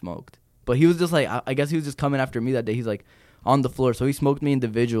about to get smoked. But he was just like, I guess he was just coming after me that day. He's like, on the floor. So, he smoked me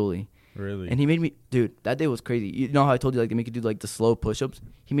individually. Really? And he made me, dude, that day was crazy. You know how I told you, like, they make you do, like, the slow push-ups?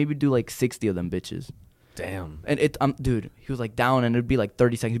 He made me do, like, 60 of them bitches. Damn. And dude, he was, like, down, and it'd be, like,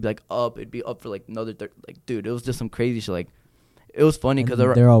 30 seconds. He'd be, like, up. It'd be up for, like, another 30. Like, dude, it was just some crazy shit. Like, it was funny because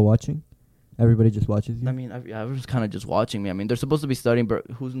they're all watching. Everybody just watches you. I mean, everyone's kind of just watching me. I mean, they're supposed to be studying, but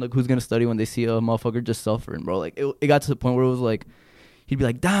who's going to study when they see a motherfucker just suffering, bro? Like, it got to the point where it was, like, he'd be,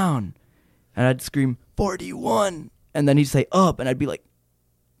 like, down. And I'd scream, 41. And then he'd say, up. And I'd be, like,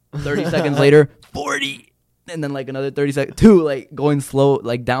 30 seconds later, 40, and then like another 30 seconds, 2, like going slow,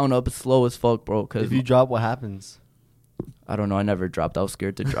 like down, up, slow as fuck, bro. Cause If you drop, what happens? I don't know, I never dropped. I was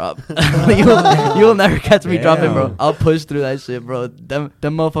scared to drop. You'll never catch me dropping, bro. I'll push through that shit, bro. Them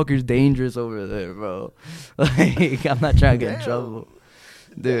motherfuckers dangerous over there, bro. Like, I'm not trying to get in trouble,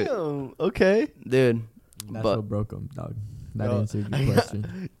 dude. Damn. Okay. Dude, That's but what broke him, dog. that Bro, answered your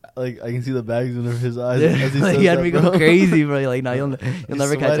question. Like I can see the bags under his eyes. Yeah, As he like, says he had that, me bro. go crazy, bro. Like, nah, you'll He's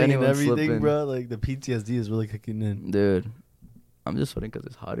never catch sweating and anyone everything, slipping, bro. Like the PTSD is really kicking in. dude. I'm just sweating because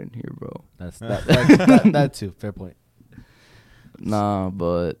it's hot in here, bro. That's that too. Fair point. Nah,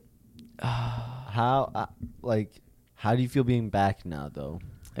 but How how do you feel being back now though?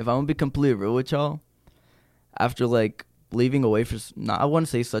 if I'm gonna be completely real with y'all, after like leaving away for I wouldn't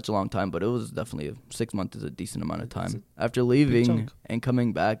say such a long time, but it was definitely 6 months is a decent amount of time. After leaving chunk. and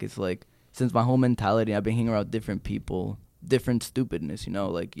coming back, it's like since my whole mentality, I've been hanging around different people, different stupidness. You know,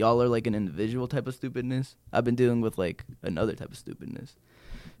 like y'all are like an individual type of stupidness. I've been dealing with like another type of stupidness.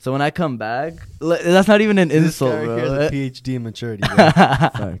 So when I come back, that's not even an insult, This guy bro. right here is a PhD in maturity. Bro.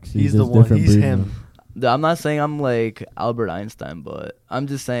 Facts. He's just the one. different He's breed him. now. I'm not saying I'm like Albert Einstein, but I'm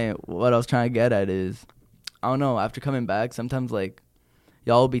just saying what I was trying to get at is, I don't know, after coming back, sometimes like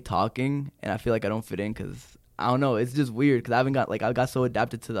y'all will be talking and I feel like I don't fit in because I don't know, it's just weird because I got so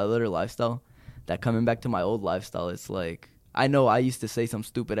adapted to the other lifestyle that coming back to my old lifestyle, it's like, I know I used to say some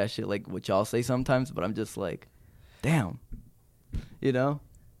stupid ass shit like what y'all say sometimes, but I'm just like, damn, you know?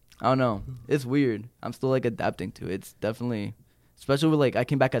 I don't know. It's weird. I'm still like adapting to it. It's definitely, especially with like I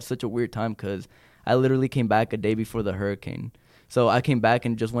came back at such a weird time because I literally came back a day before the hurricane. So I came back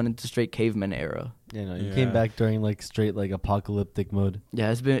and just went into straight caveman era. You know, you came back during like straight like apocalyptic mode. Yeah,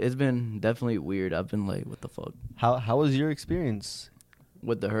 it's been definitely weird. I've been like, what the fuck? How was your experience?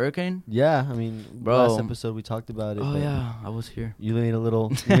 With the hurricane? Yeah, I mean, Bro. last episode we talked about it. Oh but yeah, I was here. You made a little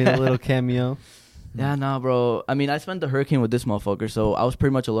cameo. Yeah, nah, bro. I mean, I spent the hurricane with this motherfucker, so I was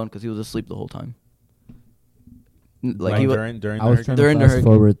pretty much alone because he was asleep the whole time. Like he was. during I was trying During to the fast hurricane.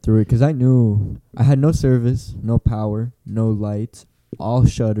 forward through it because I knew I had no service, no power, no lights, all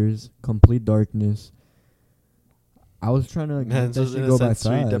shutters, complete darkness. I was trying to Man, get so that shit in a go by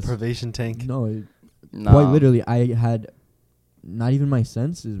sensory fast. deprivation tank. No, Nah. quite literally, I had not even my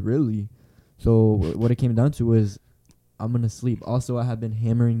senses really. So what it came down to was I'm gonna sleep. Also, I had been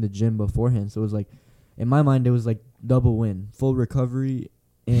hammering the gym beforehand, so it was like in my mind it was like double win, full recovery,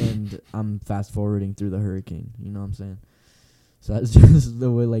 and I'm fast forwarding through the hurricane. You know what I'm saying? So that's just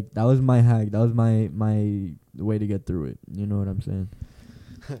the way. Like that was my hack. That was my way to get through it. You know what I'm saying?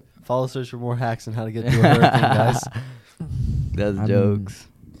 Follow search for more hacks on how to get through a hurricane, guys. That's I mean, jokes.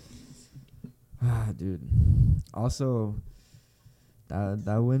 Dude. Also,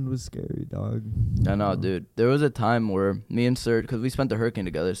 that wind was scary, dog. I know, dude. There was a time where me and Serge, because we spent the hurricane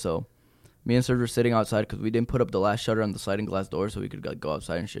together, so me and Serge were sitting outside because we didn't put up the last shutter on the sliding glass door so we could like, go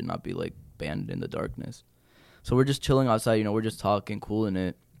outside and shit, not be like banned in the darkness. So we're just chilling outside, you know, we're just talking, cooling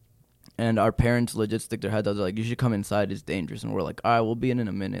it. And our parents legit stick their heads out. They're like, you should come inside. It's dangerous. And we're like, all right, we'll be in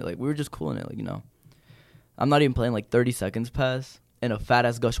a minute. Like, we were just cooling it, like, you know. I'm not even playing, like, 30 seconds pass, and a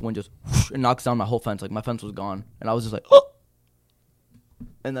fat-ass gush of wind just whoosh, and knocks down my whole fence. Like, my fence was gone. And I was just like, oh!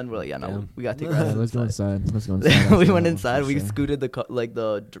 And then we're like, yeah, no, Damn. we got to take Yeah, our ass let's go inside. inside. Let's go inside. We after went that, inside. for We sure. scooted not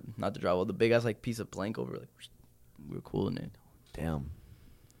the drywall, the big-ass, like, piece of plank over. Like, we were cooling it. Damn.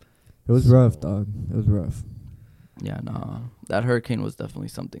 It was rough, dog. It was rough. Yeah, nah. That hurricane was definitely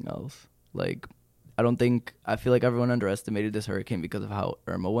something else. Like, I feel like everyone underestimated this hurricane because of how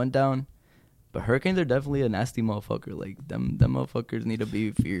Irma went down. But hurricanes are definitely a nasty motherfucker. Like, them motherfuckers need to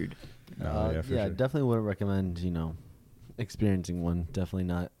be feared. Yeah, for sure. definitely wouldn't recommend, experiencing one. Definitely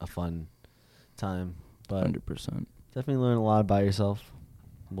not a fun time. But 100%. definitely learn a lot about yourself.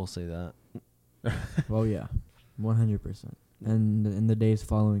 We'll say that. Well, yeah, 100%. And in the days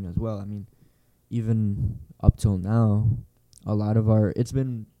following as well. I mean, even up till now, it's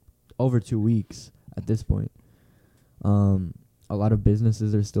been over 2 weeks at this point. A lot of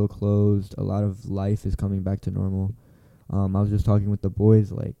businesses are still closed. A lot of life is coming back to normal. I was just talking with the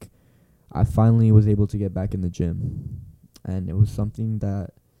boys, like, I finally was able to get back in the gym. And it was something that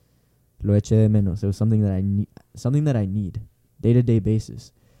lo eché de menos. It was something that I need day-to-day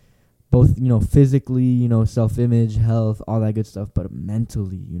basis. Both, physically, self-image, health, all that good stuff, but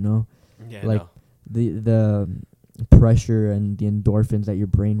mentally, Yeah, like the pressure and the endorphins that your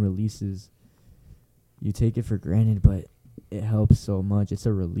brain releases, you take it for granted, but it helps so much. It's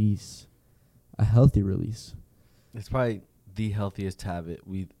a release, a healthy release. It's probably the healthiest habit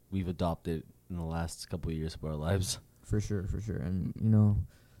we've adopted in the last couple of years of our lives. For sure. And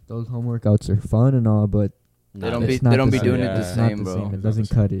those home workouts are fun and all, but They don't it's be not the doing same. it the It's not same, the bro. same. It It's not doesn't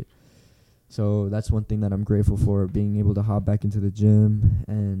the same. cut it. So that's one thing that I'm grateful for, being able to hop back into the gym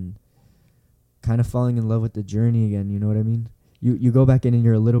and kind of falling in love with the journey again. You know what I mean? You go back in and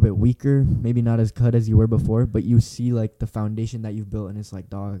you're a little bit weaker, maybe not as cut as you were before, but you see like the foundation that you've built, and it's like,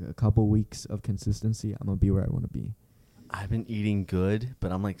 dog, a couple weeks of consistency, I'm gonna be where I want to be. I've been eating good,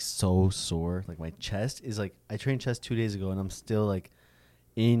 but I'm like so sore. Like my chest is like, I trained chest 2 days ago and I'm still like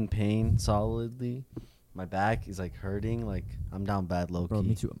in pain solidly. My back is like hurting. Like I'm down bad low Bro, key.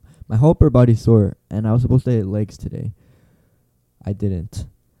 me too. My whole upper body's sore, and I was supposed to hit legs today. I didn't.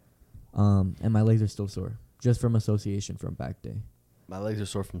 And my legs are still sore, just from association from back day. My legs are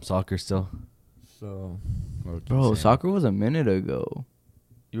sore from soccer still. So, Bro, soccer was a minute ago.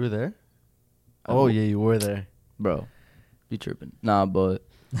 You were there? Oh, Oh yeah, you were there. Bro, you tripping? Nah, but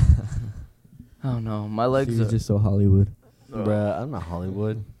I don't know. My legs she's are just so Hollywood. Bruh, I'm not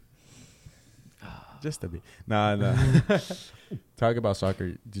Hollywood. Just a bit. Nah. Talk about soccer.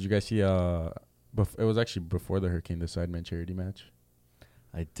 Did you guys see? It was actually before the Hurricane the Sidemen charity match.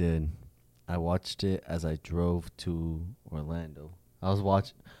 I did. I watched it as I drove to Orlando. I was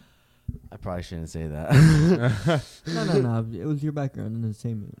watching. I probably shouldn't say that. No. It was your background and the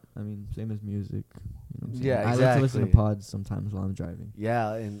same. I mean, same as music. You know what I'm saying? Yeah, I like to listen to exactly. pods sometimes while I'm driving.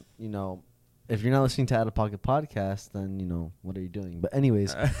 Yeah, and you know, if you're not listening to Out of Pocket podcast, then you know what are you doing? But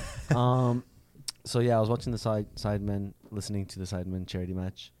anyways, so yeah, I was watching the Sidemen, listening to the Sidemen charity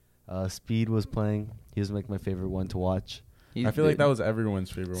match. Speed was playing. He was like my favorite one to watch. He's I feel like big. that was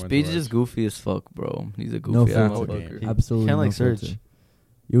everyone's favorite one. Speed's to just watch. goofy as fuck, bro. He's a No goofy ass filter. motherfucker. He Absolutely. can't no like filter. search.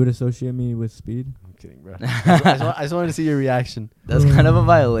 You would associate me with Speed? I'm kidding, bro. I just wanted to see your reaction. That's kind of a I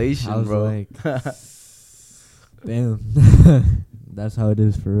violation, was bro. like, damn. That's how it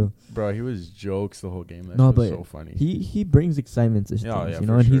is for real. Bro, he was jokes the whole game. That No, shit was but so funny. He brings excitement to things, Yeah, you know,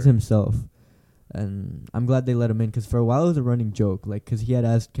 for and he's sure. himself. And I'm glad they let him in because for a while it was a running joke, like because he had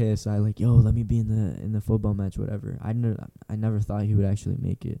asked KSI like, "Yo, let me be in the football match, whatever." I never thought he would actually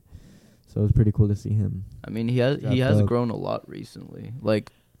make it, so it was pretty cool to see him I mean, he has Wrapped up. grown a lot recently.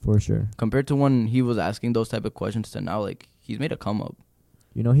 Like for sure. compared to when he was asking those type of questions to now, like he's made a come up.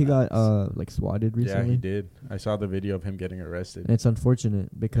 You know, he got like swatted Yeah, recently. he did. I saw the video of him getting arrested. And it's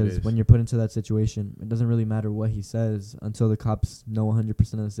unfortunate because is. when you're put into that situation, it doesn't really matter what he says until the cops know 100%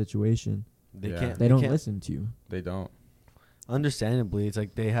 of the situation. They Yeah. can't. They don't can't- listen to you. They don't. Understandably, it's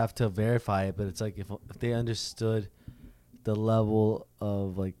like they have to verify it, but it's like if they understood the level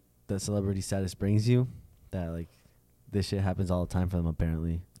of like that celebrity status brings you, that like this shit happens all the time for them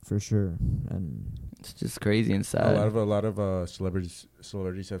apparently. For sure. And It's just crazy and sad. A lot of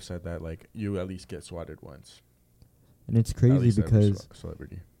celebrities have said that like you at least get swatted once. it's At crazy least every because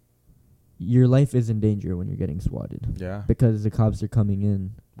celebrity. your life is in danger when you're getting swatted. Yeah, Because the cops are coming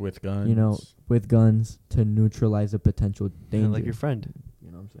in, with guns. you know, with guns to neutralize a potential danger. Like your friend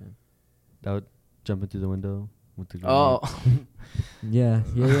You know what I'm saying? that would jump in through the window with the Oh, Yeah.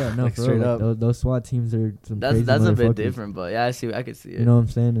 No, Like for straight real. up. Like, those SWAT teams are some that's crazy a bit motherfuckers. different, but yeah, I could see it. You know what I'm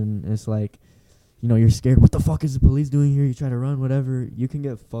saying? And it's like, you know, you're scared. What the fuck is the police doing here? You try to run, whatever. You can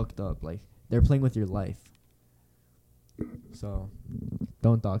get fucked up. Like, they're playing with your life. So,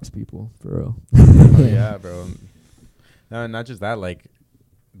 don't dox people, for real. Oh, yeah, bro. No, not just that. Like,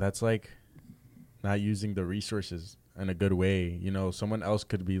 that's like not using the resources in a good way. You know, someone else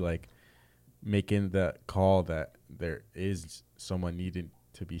could be like making that call that there is someone needing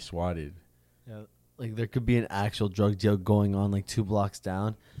to be swatted. Yeah, like there could be an actual drug deal going on like 2 blocks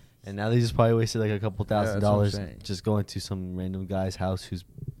down, and now they just probably wasted like a couple that's what I'm $1,000 saying. just going to some random guy's house who's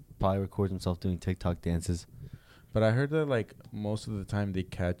probably records himself doing TikTok dances. But I heard that like most of the time they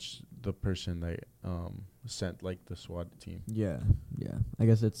catch the person that sent like the SWAT team. Yeah. I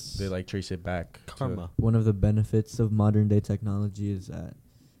guess it's They like trace it back. Karma. one of the benefits of modern day technology is that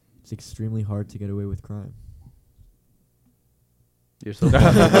it's extremely hard to get away with crime. You're so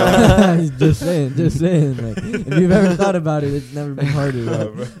funny, bro. just saying. Like, if you've ever thought about it, it's never been harder.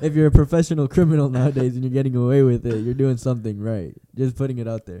 Like, if you're a professional criminal nowadays and you're getting away with it, you're doing something right. Just putting it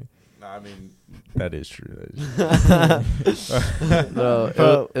out there. No, I mean that is true.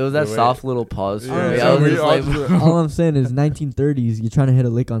 Bro, it was that Wait. soft little pause for Yeah, me. so I was we just all like, just- All I'm saying is 1930s, you're trying to hit a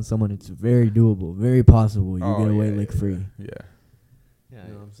lick on someone, it's very doable, very possible. You get away lick free. Yeah. Yeah,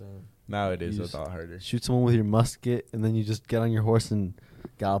 You know what I'm saying? Now it is You a just lot harder. shoot someone with your musket, and then you just get on your horse and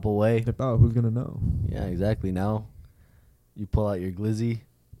gallop away. Step out, who's gonna know? Yeah, exactly. Now you pull out your glizzy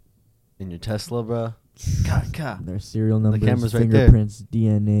and your Tesla, bruh. Their serial numbers, camera's right there. fingerprints,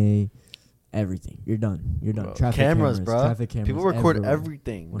 DNA, everything. You're done. Bro, Traffic cameras, cameras, bro. traffic cameras. People record everywhere.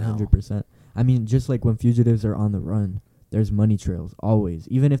 everything. 100%. I mean, just like when fugitives are on the run, there's money trails always.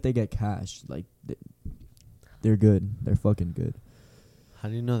 Even if they get cash, like they're good. They're fucking good. How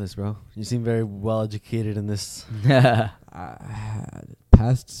do you know this, bro? You seem very well educated in this.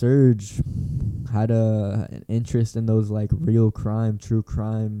 Past Surge had an interest in those like real crime, true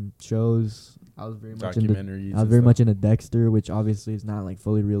crime shows. I was very much into Documentaries. I was and very stuff. much into Dexter, which obviously is not like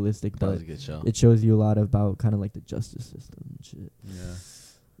fully realistic, That but was a good show. it shows you a lot about kind of like the justice system and shit. Yeah.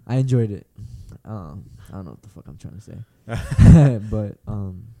 I enjoyed it. I don't know what the fuck I'm trying to say, but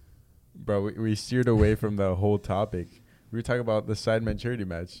Bro, we steered away from the whole topic. We were talking about the Sidemen charity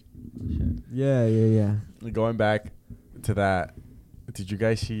match. yeah. Going back to that, did you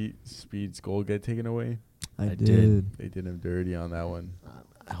guys see Speed's goal get taken away? I I did. did. They did him dirty on that one.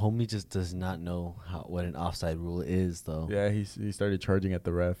 Homie just does not know what an offside rule is, though. Yeah, he started charging at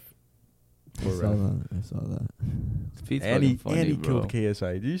the ref. I Poor saw ref. that. I saw that. Speed's And he, fucking funny, and he bro. killed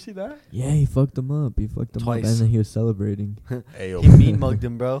KSI. Did you see that? Yeah, he fucked him up. He fucked him up, Twice. and then he was celebrating. Hey, yo, He mean mugged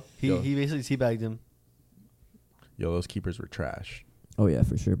him, bro. Yo. He basically teabagged him. yo, those keepers were trash. Oh yeah,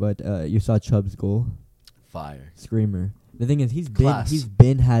 for sure. But you saw Chubb's goal, Fire. screamer. The thing is, he's Class.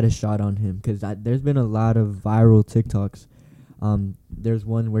 been had a shot on him because there's been a lot of viral TikToks. There's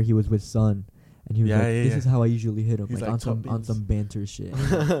one where he was with Son, and he was Yeah, like, yeah, "This yeah. is how I usually hit him, He's like, like, on top some bins." banter shit." And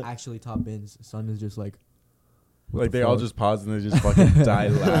he's like, actually, top bins. Son is just like, what Like the they all fuck? just paused and they just fucking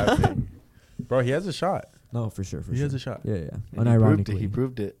died laughing. Bro, he has a shot. No, for sure, for He sure. has a shot. Yeah. And Unironically, He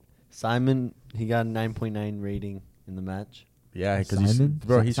proved it. Simon, he got a 9.9 rating in the match. Yeah, because Simon,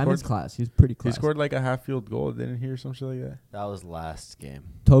 bro, he Simon's scored. class. He was pretty He class. scored like a half field goal. Didn't he or some shit like that? That was last game.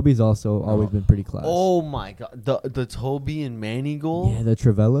 Toby's also always Oh. been pretty class. Oh my god, the Toby and Manny goal, yeah, the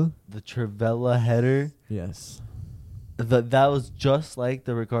Travella. the Trivella header, Yes. that was just like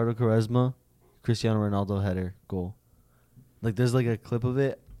the Ricardo Quaresma, Cristiano Ronaldo header goal. Like there's like a clip of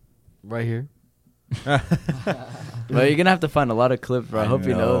it right here. But you're gonna have to find a lot of clips, bro. I I hope you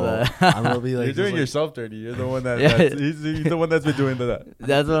know. know that. I'm gonna be like, You're doing just like- yourself dirty. You're the one that. Yeah. He's the one that's been doing that.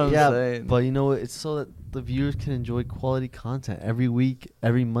 That's what I'm yeah, saying. but you know what? It's so that the viewers can enjoy quality content every week,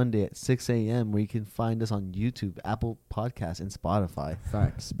 every Monday at 6 a.m. where you can find us on YouTube, Apple Podcasts, and Spotify.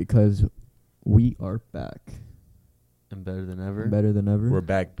 Facts, because we are back. And better than ever. Better than ever. We're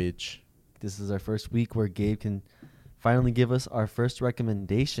back, bitch. This is our first week where Gabe can finally give us our first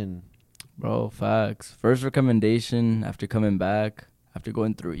recommendation. Bro, facts. First recommendation after coming back, after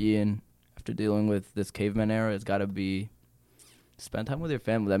going through Ian, after dealing with this caveman era, it's got to be spend time with your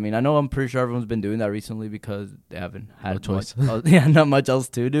family. I mean, I know I'm pretty sure everyone's been doing that recently because they haven't had No choice. not much else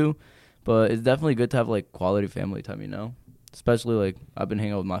to do. But it's definitely good to have, like, quality family time, you know? Especially, like, I've been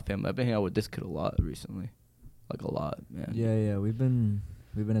hanging out with my family. I've been hanging out with this kid a lot recently. Like, a lot, man. Yeah. We've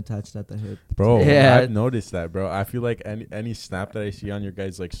been attached at the hip. Bro, Yeah. I've noticed that, bro. I feel like any snap that I see on your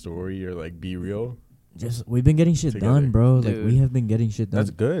guys' like story or like be real, Just we've been getting shit Together. done, bro. Like Dude. we have been getting shit done. that's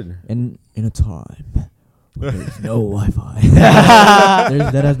good. in a time where there's no Wi-Fi.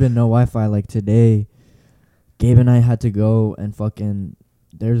 There has been no Wi-Fi. Like today, Gabe and I had to go and fucking.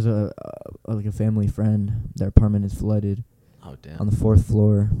 There's a family friend. Their apartment is flooded Oh, damn. on the 4th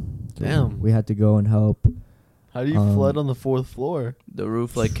floor. So Damn. we had to go and help. How do you flood on the 4th floor? The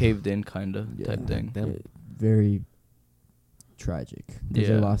roof, like, caved in, kind of, type thing. Damn. Very tragic because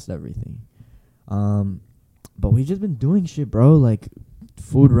they Yeah. lost everything. But we've just been doing shit, bro. Like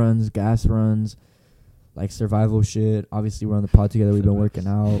food runs, gas runs, like survival shit. Obviously, we're on the pod together. We've been working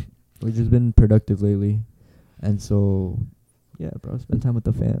out. We've just been productive lately, and so yeah, bro. Spend time with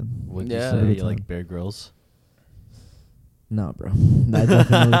the fam. Would Yeah. you say Every you like time. Bear Grylls? No, bro. I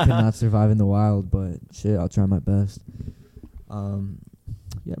definitely cannot survive in the wild, but shit, I'll try my best.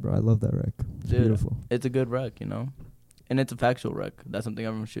 Yeah, bro. I love that wreck. It's Dude, beautiful. It's a good rec, you know? And it's a factual rec. That's something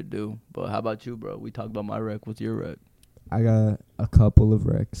everyone should do. But how about you, bro? We talked about my rec. What's your rec? I got a couple of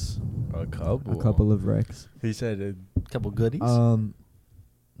wrecks. A couple of wrecks. He said, Couple goodies?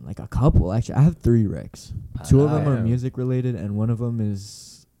 Like a couple actually. I have 3 wrecks. 2 of them are Damn. music related, and one of them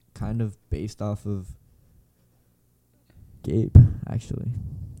is kind of based off of Gabe. Actually,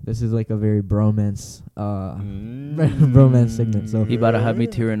 this is like a very bromance, bromance segment. So He about to have me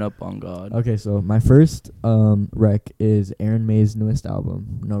tearing up on God. okay, so my first rec is Aaron May's newest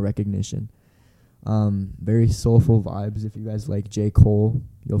album, No Recognition. Very soulful vibes. If you guys like J. Cole,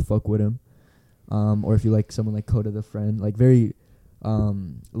 you'll fuck with him. Or if you like someone like Coda the Friend, like very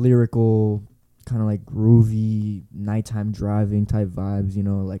lyrical, kind of like groovy, nighttime driving type vibes, you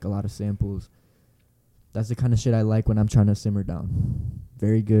know, like a lot of samples. That's the kind of shit I like when I'm trying to simmer down.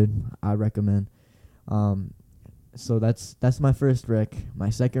 Very good. I recommend. So that's my first rec. My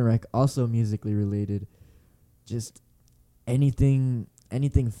second rec, also musically related. Just anything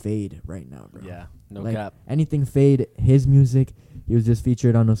Fade right now, bro. Yeah, no Like, cap. Anything Fade, his music. He was just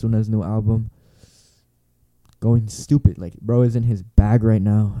featured on Osuna's new album. Going stupid. Like, bro is in his bag right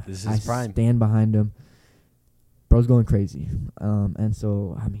now. This is I his prime. stand behind him. bro's going crazy. And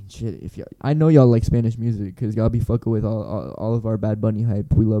so I mean, shit. If I know y'all like Spanish music because y'all be fucking with all of our Bad Bunny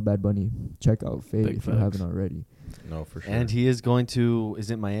hype. We love Bad Bunny. Check out Fade Big if you facts. haven't already. No, for sure. And he is going to.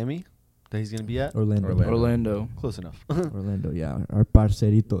 Is it Miami that he's gonna be at? Orlando. Orlando. Close enough. Orlando, yeah. Our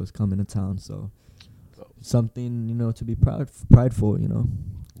parcerito is coming to town, so something, to be prideful,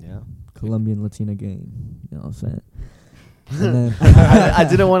 Yeah. Colombian Latina gang, you know what I'm saying? And then I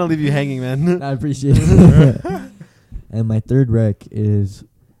didn't want to leave you hanging, man. I appreciate it. And my third rec is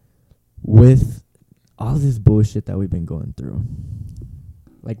with all this bullshit that we've been going through.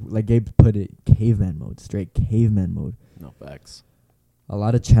 Like Gabe put it, caveman mode, straight caveman mode. No facts. A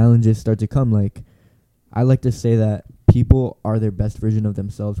lot of challenges start to come. Like, I like to say that people are their best version of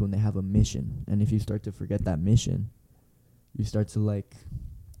themselves when they have a mission. And if you start to forget that mission, you start to, like,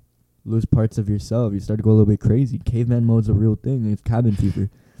 lose parts of yourself. You start to go a little bit crazy. Caveman mode's a real thing. It's cabin fever.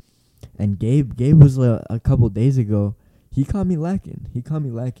 And Gabe was a couple days ago. He caught me lacking.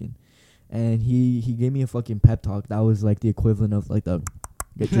 And he gave me a fucking pep talk. That was, like, the equivalent of, like, the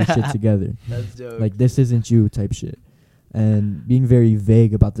get your shit together. That's joke. Like, this isn't you type shit. And being very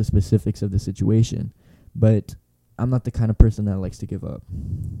vague about the specifics of the situation. But I'm not the kind of person that likes to give up.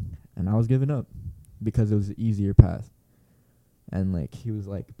 And I was giving up because it was the easier path. And, like, he was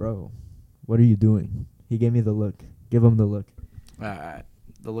like, bro, what are you doing? He gave me the look. Give him the look. All right.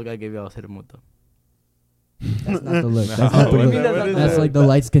 The look I gave you, I was hitting with the. That's not the look. No. That's not the What look. is that? What is That's that? like the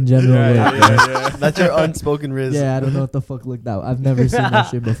light skin general look. bro. That's your unspoken riz. Yeah, I don't know what the fuck looked out. I've never seen that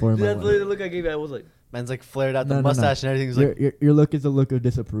shit before in my That's literally the life. look I gave you. I was like, Man's like flared out No, the no, no. mustache and everything. He's like, Your look is a look of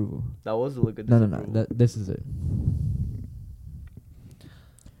disapproval. that was the look of No. disapproval. This is it.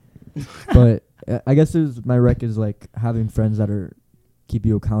 But I guess my rec is like having friends that are keep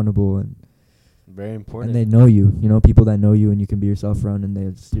you accountable and very important. they know you. People that know you and you can be yourself around and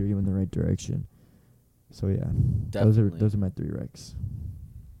they steer you in the right direction. So yeah, Definitely. those are my 3 recs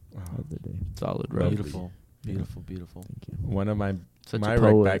of the day. Solid, bro. Beautiful. Beautiful. Thank you. One of my Such my a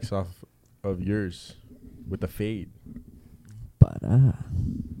rec poet. backs off of yours with the Fade. But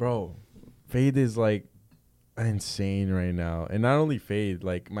Bro, Fade is like insane right now. And not only Fade,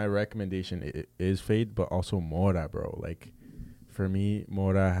 like my recommendation is Fade, but also Mora, bro. Like for me,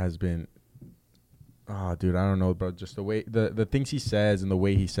 Mora has been dude, I don't know, bro. Just the way the things he says and the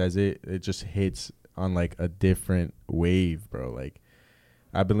way he says it just hits on like a different wave, bro. Like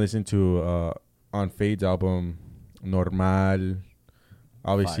I've been listening to on Fade's album Normal,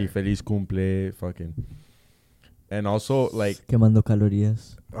 obviously Fire. Feliz Cumple, fucking. And also like quemando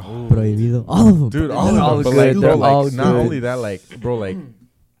calorías, oh, prohibido, all of them. dude, They're all all of them. But good. like, They're bro, all like not good. only that, like, bro, like,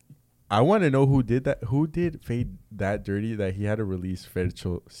 I want to know who did that. Who did Fade that dirty that he had to release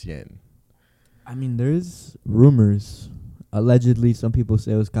Fercho 100? I mean, there's rumors. Allegedly, some people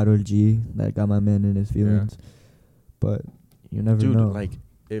say it was Karol G that got my man in his feelings, but you never Dude, know. like,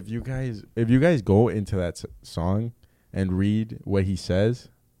 if you guys go into that song and read what he says,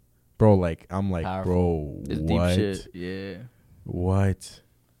 bro, like, I'm like, Powerful. bro, It's what? deep shit. Yeah. What?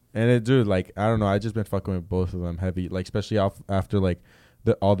 And it, dude, like, I don't know. I just been fucking with both of them heavy, like, especially after like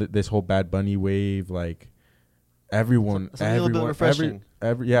this whole Bad Bunny wave, like. Everyone, Something a little bit everyone, refreshing.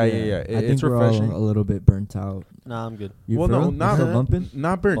 Yeah. I It's think we're refreshing. all a little bit burnt out. Nah, I'm good. You Well, for no, real? not- You still bumping.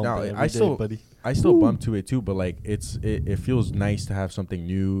 Not burnt Bump out. it every I day, still buddy. I bump to it too, but like it feels nice to have something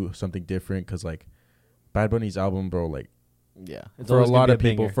new, something different. Cause like Bad Bunny's album, bro, like Yeah. It's for a always gonna lot be of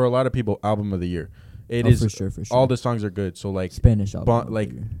people, album of the year. It Oh, is for sure. all the songs are good. So like Spanish album. of the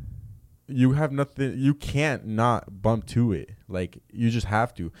like year. you have nothing. You can't not bump to it. Like you just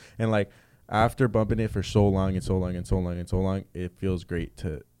have to. And like after bumping it for so long, it feels great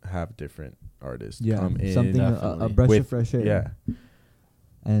to have different artists come in. something a Definitely. breath with- of fresh air. Yeah.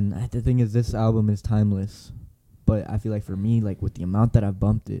 And the thing is, this album is timeless. But I feel like for me, like with the amount that I've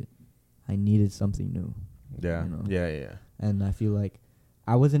bumped it, I needed something new. Yeah. You know? Yeah. And I feel like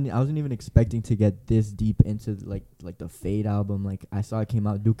I wasn't even expecting to get this deep into like the Fade album. Like I saw it came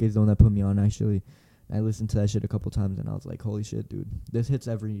out. Duke's the one that put me on actually. I listened to that shit a couple times and I was like, holy shit, dude. This hits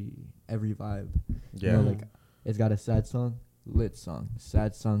every vibe. Yeah. You know, like it's got a sad song, lit song,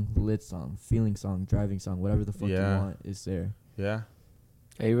 sad song, lit song, feeling song, driving song, whatever the fuck you Yeah. want is there. Yeah.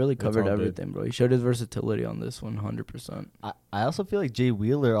 Yeah, he really It's covered all good. everything, bro. He showed his versatility on this one, 100%. I also feel like Jay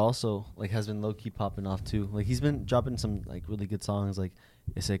Wheeler also like has been low key popping off too. Like he's been dropping some like really good songs like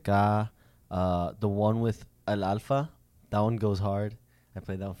SK, the one with Al Alfa, that one goes hard. I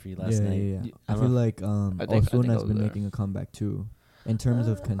played that one for you last night. Yeah. I I feel don't know. like I think I Osuna's was been there. making a comeback too, in terms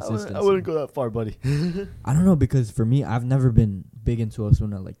of consistency. I wouldn't go that far, buddy. I don't know, because for me, I've never been big into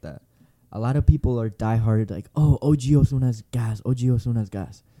Osuna like that. A lot of people are diehard, like, oh, OG Osuna's gas, OG Osuna's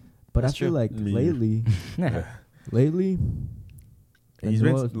gas. But That's I feel true. like Me. lately, Lately, He's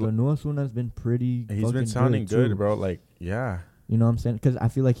the new Osuna's been pretty. He's been fucking sounding too. good, bro. Like, yeah. You know what I'm saying? Because I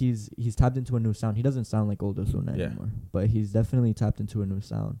feel like he's tapped into a new sound. He doesn't sound like old Osuna Yeah. anymore, but he's definitely tapped into a new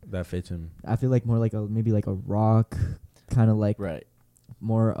sound. That fits him. I feel like more like maybe like a rock, kind of like Right.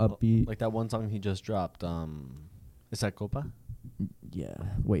 more upbeat. Like that one song he just dropped. Is that Copa Yeah.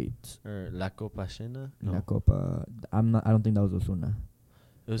 Wait. or La Copa Llena? No, La Copa. I don't think that was Osuna.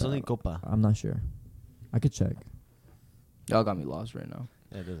 it was only Copa. I'm not sure. I could check. Y'all got me lost right now.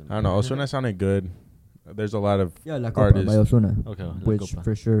 Yeah, it doesn't I don't know. matter. Osuna sounded good. There's a lot of Yeah, La Copa artists. by Osuna, Okay, La which Copa.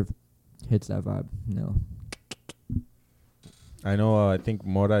 for sure hits that vibe. No. I know. I think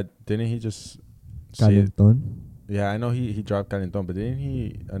Mora didn't he just say it? Calentón. Yeah, I know he dropped Calentón, but didn't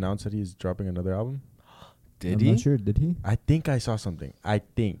he announce that he's dropping another album? Did I'm he? not sure. Did he? I think I saw something. I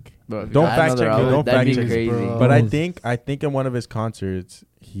think. Bro, if he Don't got fact another check me. album, Don't that'd fact be check me. crazy. Bro. But I Yes. think in one of his concerts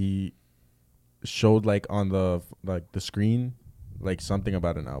he showed like on the the screen like something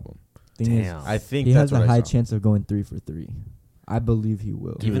about an album. Thing is, Damn. I think he that's has a what I high saw. chance of going 3 for 3. I believe he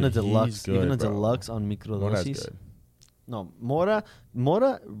will. Dude, Even a he's deluxe, good, even a bro. deluxe on Mora's microdosis. good. No, Mora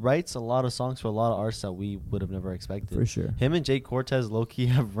writes a lot of songs for a lot of artists that we would have never expected. For sure. Him and Jay Cortez low-key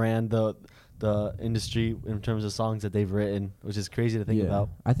have ran the industry in terms of songs that they've written, which is crazy to think about.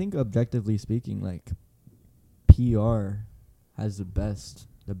 I think objectively speaking, like PR has the best.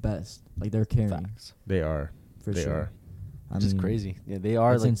 Like they're carrying Facts. They are. for They sure. are. I Which is mean, crazy. Yeah, they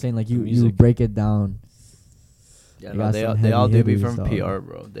are it's like insane. Like the you music. break it down. Yeah, You no, got they some all, they all heavy do be hitters, from dog. PR,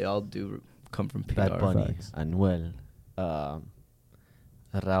 bro. They all do come from PR. Bad Bunny, Facts. Anuel, Raúl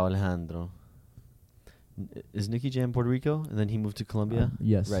Alejandro. Is Nicky Jam Puerto Rico? And then he moved to Colombia?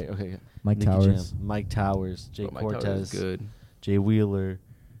 Yes. Right, okay. Mike Nicky Towers, Jam, Mike Towers, Jay Bro, Mike Towers is Cortez, good. Jay Wheeler,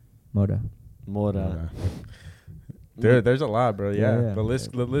 Moda. Mora. There's a lot, bro. Yeah, Yeah. the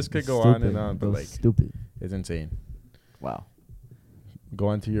list could go Stupid. on and on, but Bro, like stupid. it's insane. Wow. Go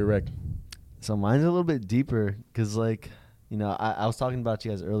on to your rec. So mine's a little bit deeper because, like, you know, I was talking about you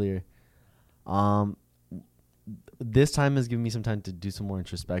guys earlier. This time has given me some time to do some more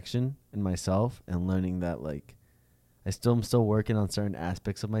introspection in myself and learning that, like, I'm still working on certain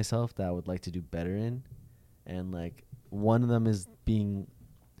aspects of myself that I would like to do better in. And, like, one of them is being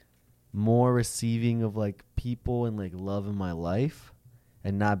more receiving of, like, people and, like, love in my life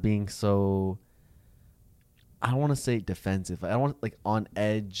and not being so, I don't want to say defensive. I don't want, like, on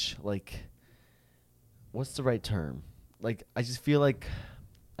edge, like, what's the right term? Like, I just feel like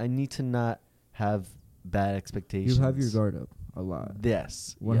I need to not have bad expectations. You have your guard up a lot.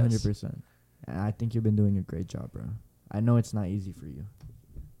 Yes. 100%. And I think you've been doing a great job, bro. I know it's not easy for you.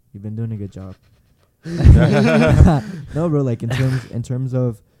 You've been doing a good job. No, bro. Like in terms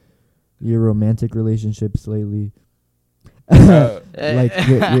of your romantic relationships lately,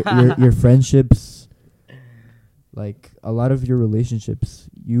 like your friendships, like a lot of your relationships,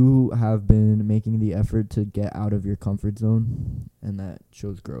 you have been making the effort to get out of your comfort zone, and that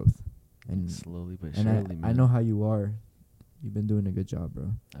shows growth. And Slowly but and surely, I man. know how you are. You've been doing a good job,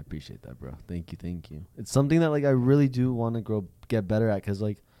 bro. I appreciate that, bro. Thank you. It's something that, like, I really do want to get better at, because,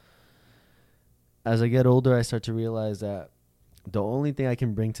 like, as I get older, I start to realize that the only thing I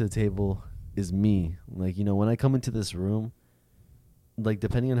can bring to the table is me. Like, you know, when I come into this room, like,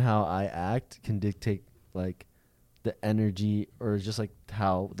 depending on how I act can dictate, like, the energy or just, like,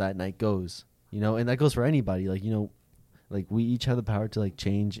 how that night goes, you know? And that goes for anybody. Like, you know, like, we each have the power to, like,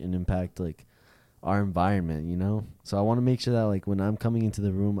 change and impact, like, our environment, you know? So I want to make sure that, like, when I'm coming into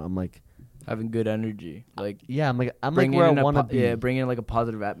the room, I'm, like, Having good energy. Like, yeah, I'm like bringing where I in a want to be. Yeah, bring in like a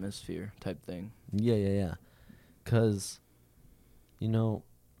positive atmosphere type thing. Yeah. Because, you know,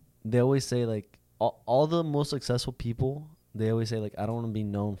 they always say, like, all the most successful people, they always say, like, I don't want to be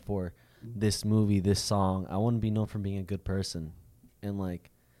known for this movie, this song. I want to be known for being a good person. And, like,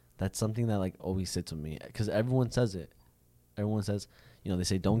 that's something that, like, always sits with me. Because everyone says it. Everyone says, you know, they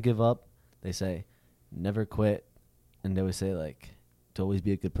say don't give up. They say never quit. And they always say, like, to always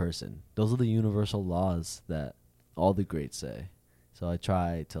be a good person. Those are the universal laws that all the greats say. So I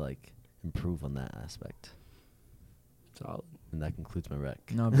try to, like, improve on that aspect. Solid. And that concludes my rec.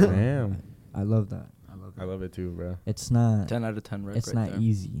 No, bro. Damn. I love that. I love it too, bro. It's not 10 out of 10 rec it's right not there.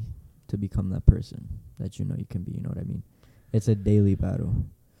 easy to become that person that you know you can be, you know what I mean? It's a daily battle.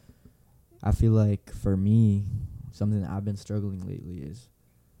 I feel like for me, something that I've been struggling lately is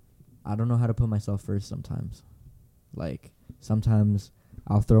I don't know how to put myself first sometimes. Like, sometimes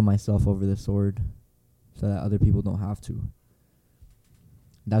I'll throw myself over the sword so that other people don't have to.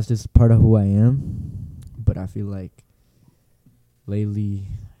 That's just part of who I am. But I feel like lately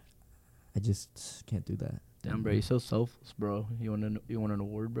I just can't do that. Damn, bro, you're so selfless, bro. You want an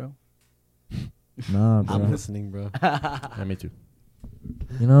award, bro? Nah, bro. I'm listening, bro. Yeah, me too.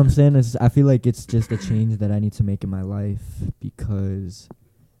 You know what I'm saying? I feel like it's just a change that I need to make in my life because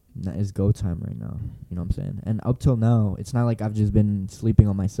it's go time right now. You know what I'm saying? And up till now, it's not like I've just been sleeping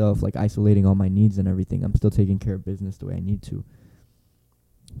on myself, like isolating all my needs and everything. I'm still taking care of business the way I need to.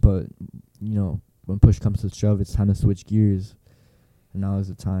 But, you know, when push comes to shove, it's time to switch gears. And now is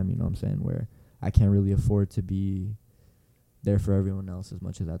the time, you know what I'm saying, where I can't really afford to be there for everyone else as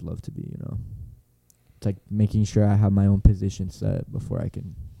much as I'd love to be, you know? It's like making sure I have my own position set before I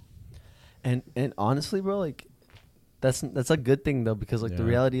can. And honestly, bro, like that's a good thing though, because like the Yeah.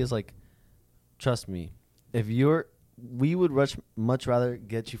 reality is like, trust me, we would much rather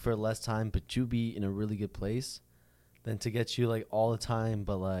get you for less time, but you be in a really good place, than to get you like all the time,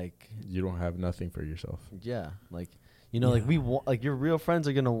 but like You don't have nothing for yourself. yeah, like you know, like we want, like your real friends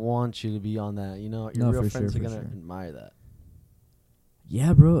are gonna want you to be on that, you know, your No, real for friends sure, are for gonna sure. admire that.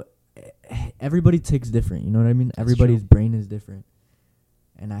 Yeah, bro. Everybody ticks different. You know what I mean? That's Everybody's true. brain is different.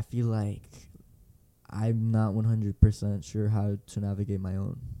 And I feel like I'm not 100% sure how to navigate my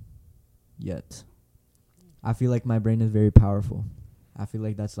own yet. I feel like my brain is very powerful. I feel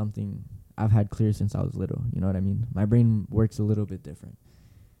like that's something I've had clear since I was little. You know what I mean? My brain works a little bit different.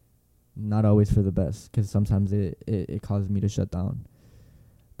 Not always for the best, because sometimes it causes me to shut down.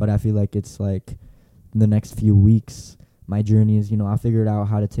 But I feel like it's like in the next few weeks, my journey is, you know, I figured out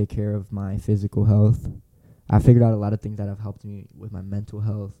how to take care of my physical health. I figured out a lot of things that have helped me with my mental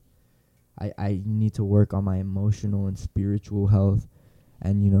health. I need to work on my emotional and spiritual health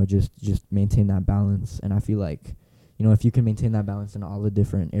and, you know, just maintain that balance. And I feel like, you know, if you can maintain that balance in all the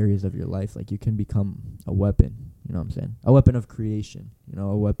different areas of your life, like you can become a weapon, you know what I'm saying? A weapon of creation, you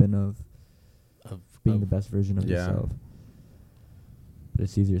know, a weapon of being the best version of Yeah. yourself. But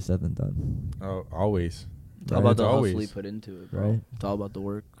it's easier said than done. Oh, always. It's all about the Always. hustle you put into it, bro. Right. It's all about the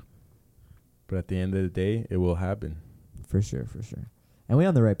work. But at the end of the day, it will happen. For sure, for sure. And we're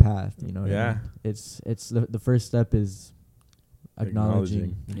on the right path, you know what I Yeah. mean? It's the first step is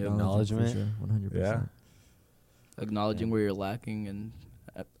acknowledging. Yeah. Acknowledgement. For sure, 100%. Yeah. Acknowledging Yeah. where you're lacking and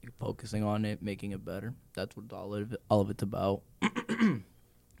focusing on it, making it better. That's what all of it's about. Damn,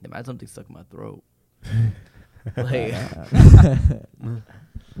 I had something stuck in my throat. Like,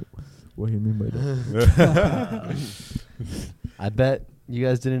 What do you mean by that? I bet you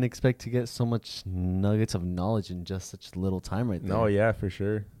guys didn't expect to get so much nuggets of knowledge in just such little time right there. No, yeah, for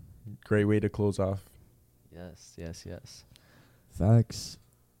sure. Great way to close off. Yes. Facts.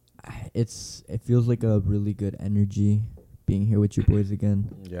 It feels like a really good energy being here with you boys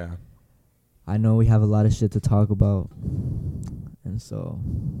again. Yeah. I know we have a lot of shit to talk about. And so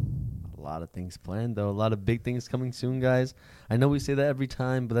A lot of things planned, though. A lot of big things coming soon, guys. I know we say that every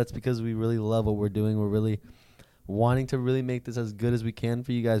time, but that's because we really love what we're doing. We're really wanting to really make this as good as we can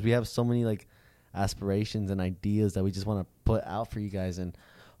for you guys. We have so many like aspirations and ideas that we just want to put out for you guys, and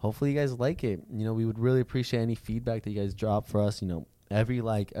hopefully you guys like it. You know, we would really appreciate any feedback that you guys drop for us. You know, every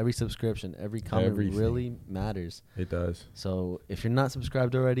like, every subscription, every comment Everything. really matters. It does. So if you're not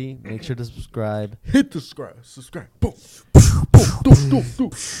subscribed already, make sure to subscribe. Hit the subscribe. Boom.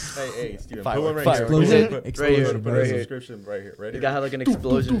 Hey, Steven. Fire, Put one right fire. here. Explosion. Put Explosion. a Right here. subscription right here. Right you here. got like an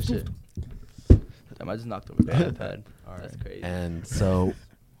explosion and shit. Damn, I just knocked over the iPad. That's crazy. And so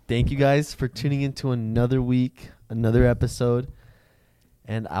thank you guys for tuning into another week, another episode.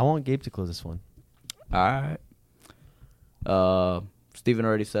 And I want Gabe to close this one. All right. Steven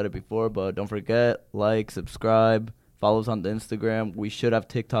already said it before, but don't forget, like, subscribe, follow us on the Instagram. We should have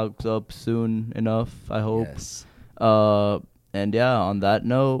TikToks up soon enough, I hope. Yes. And yeah, on that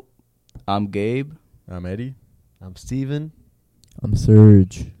note, I'm Gabe. I'm Eddie. I'm Steven. I'm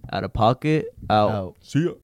Serge. Out of pocket. Out. Out. See ya.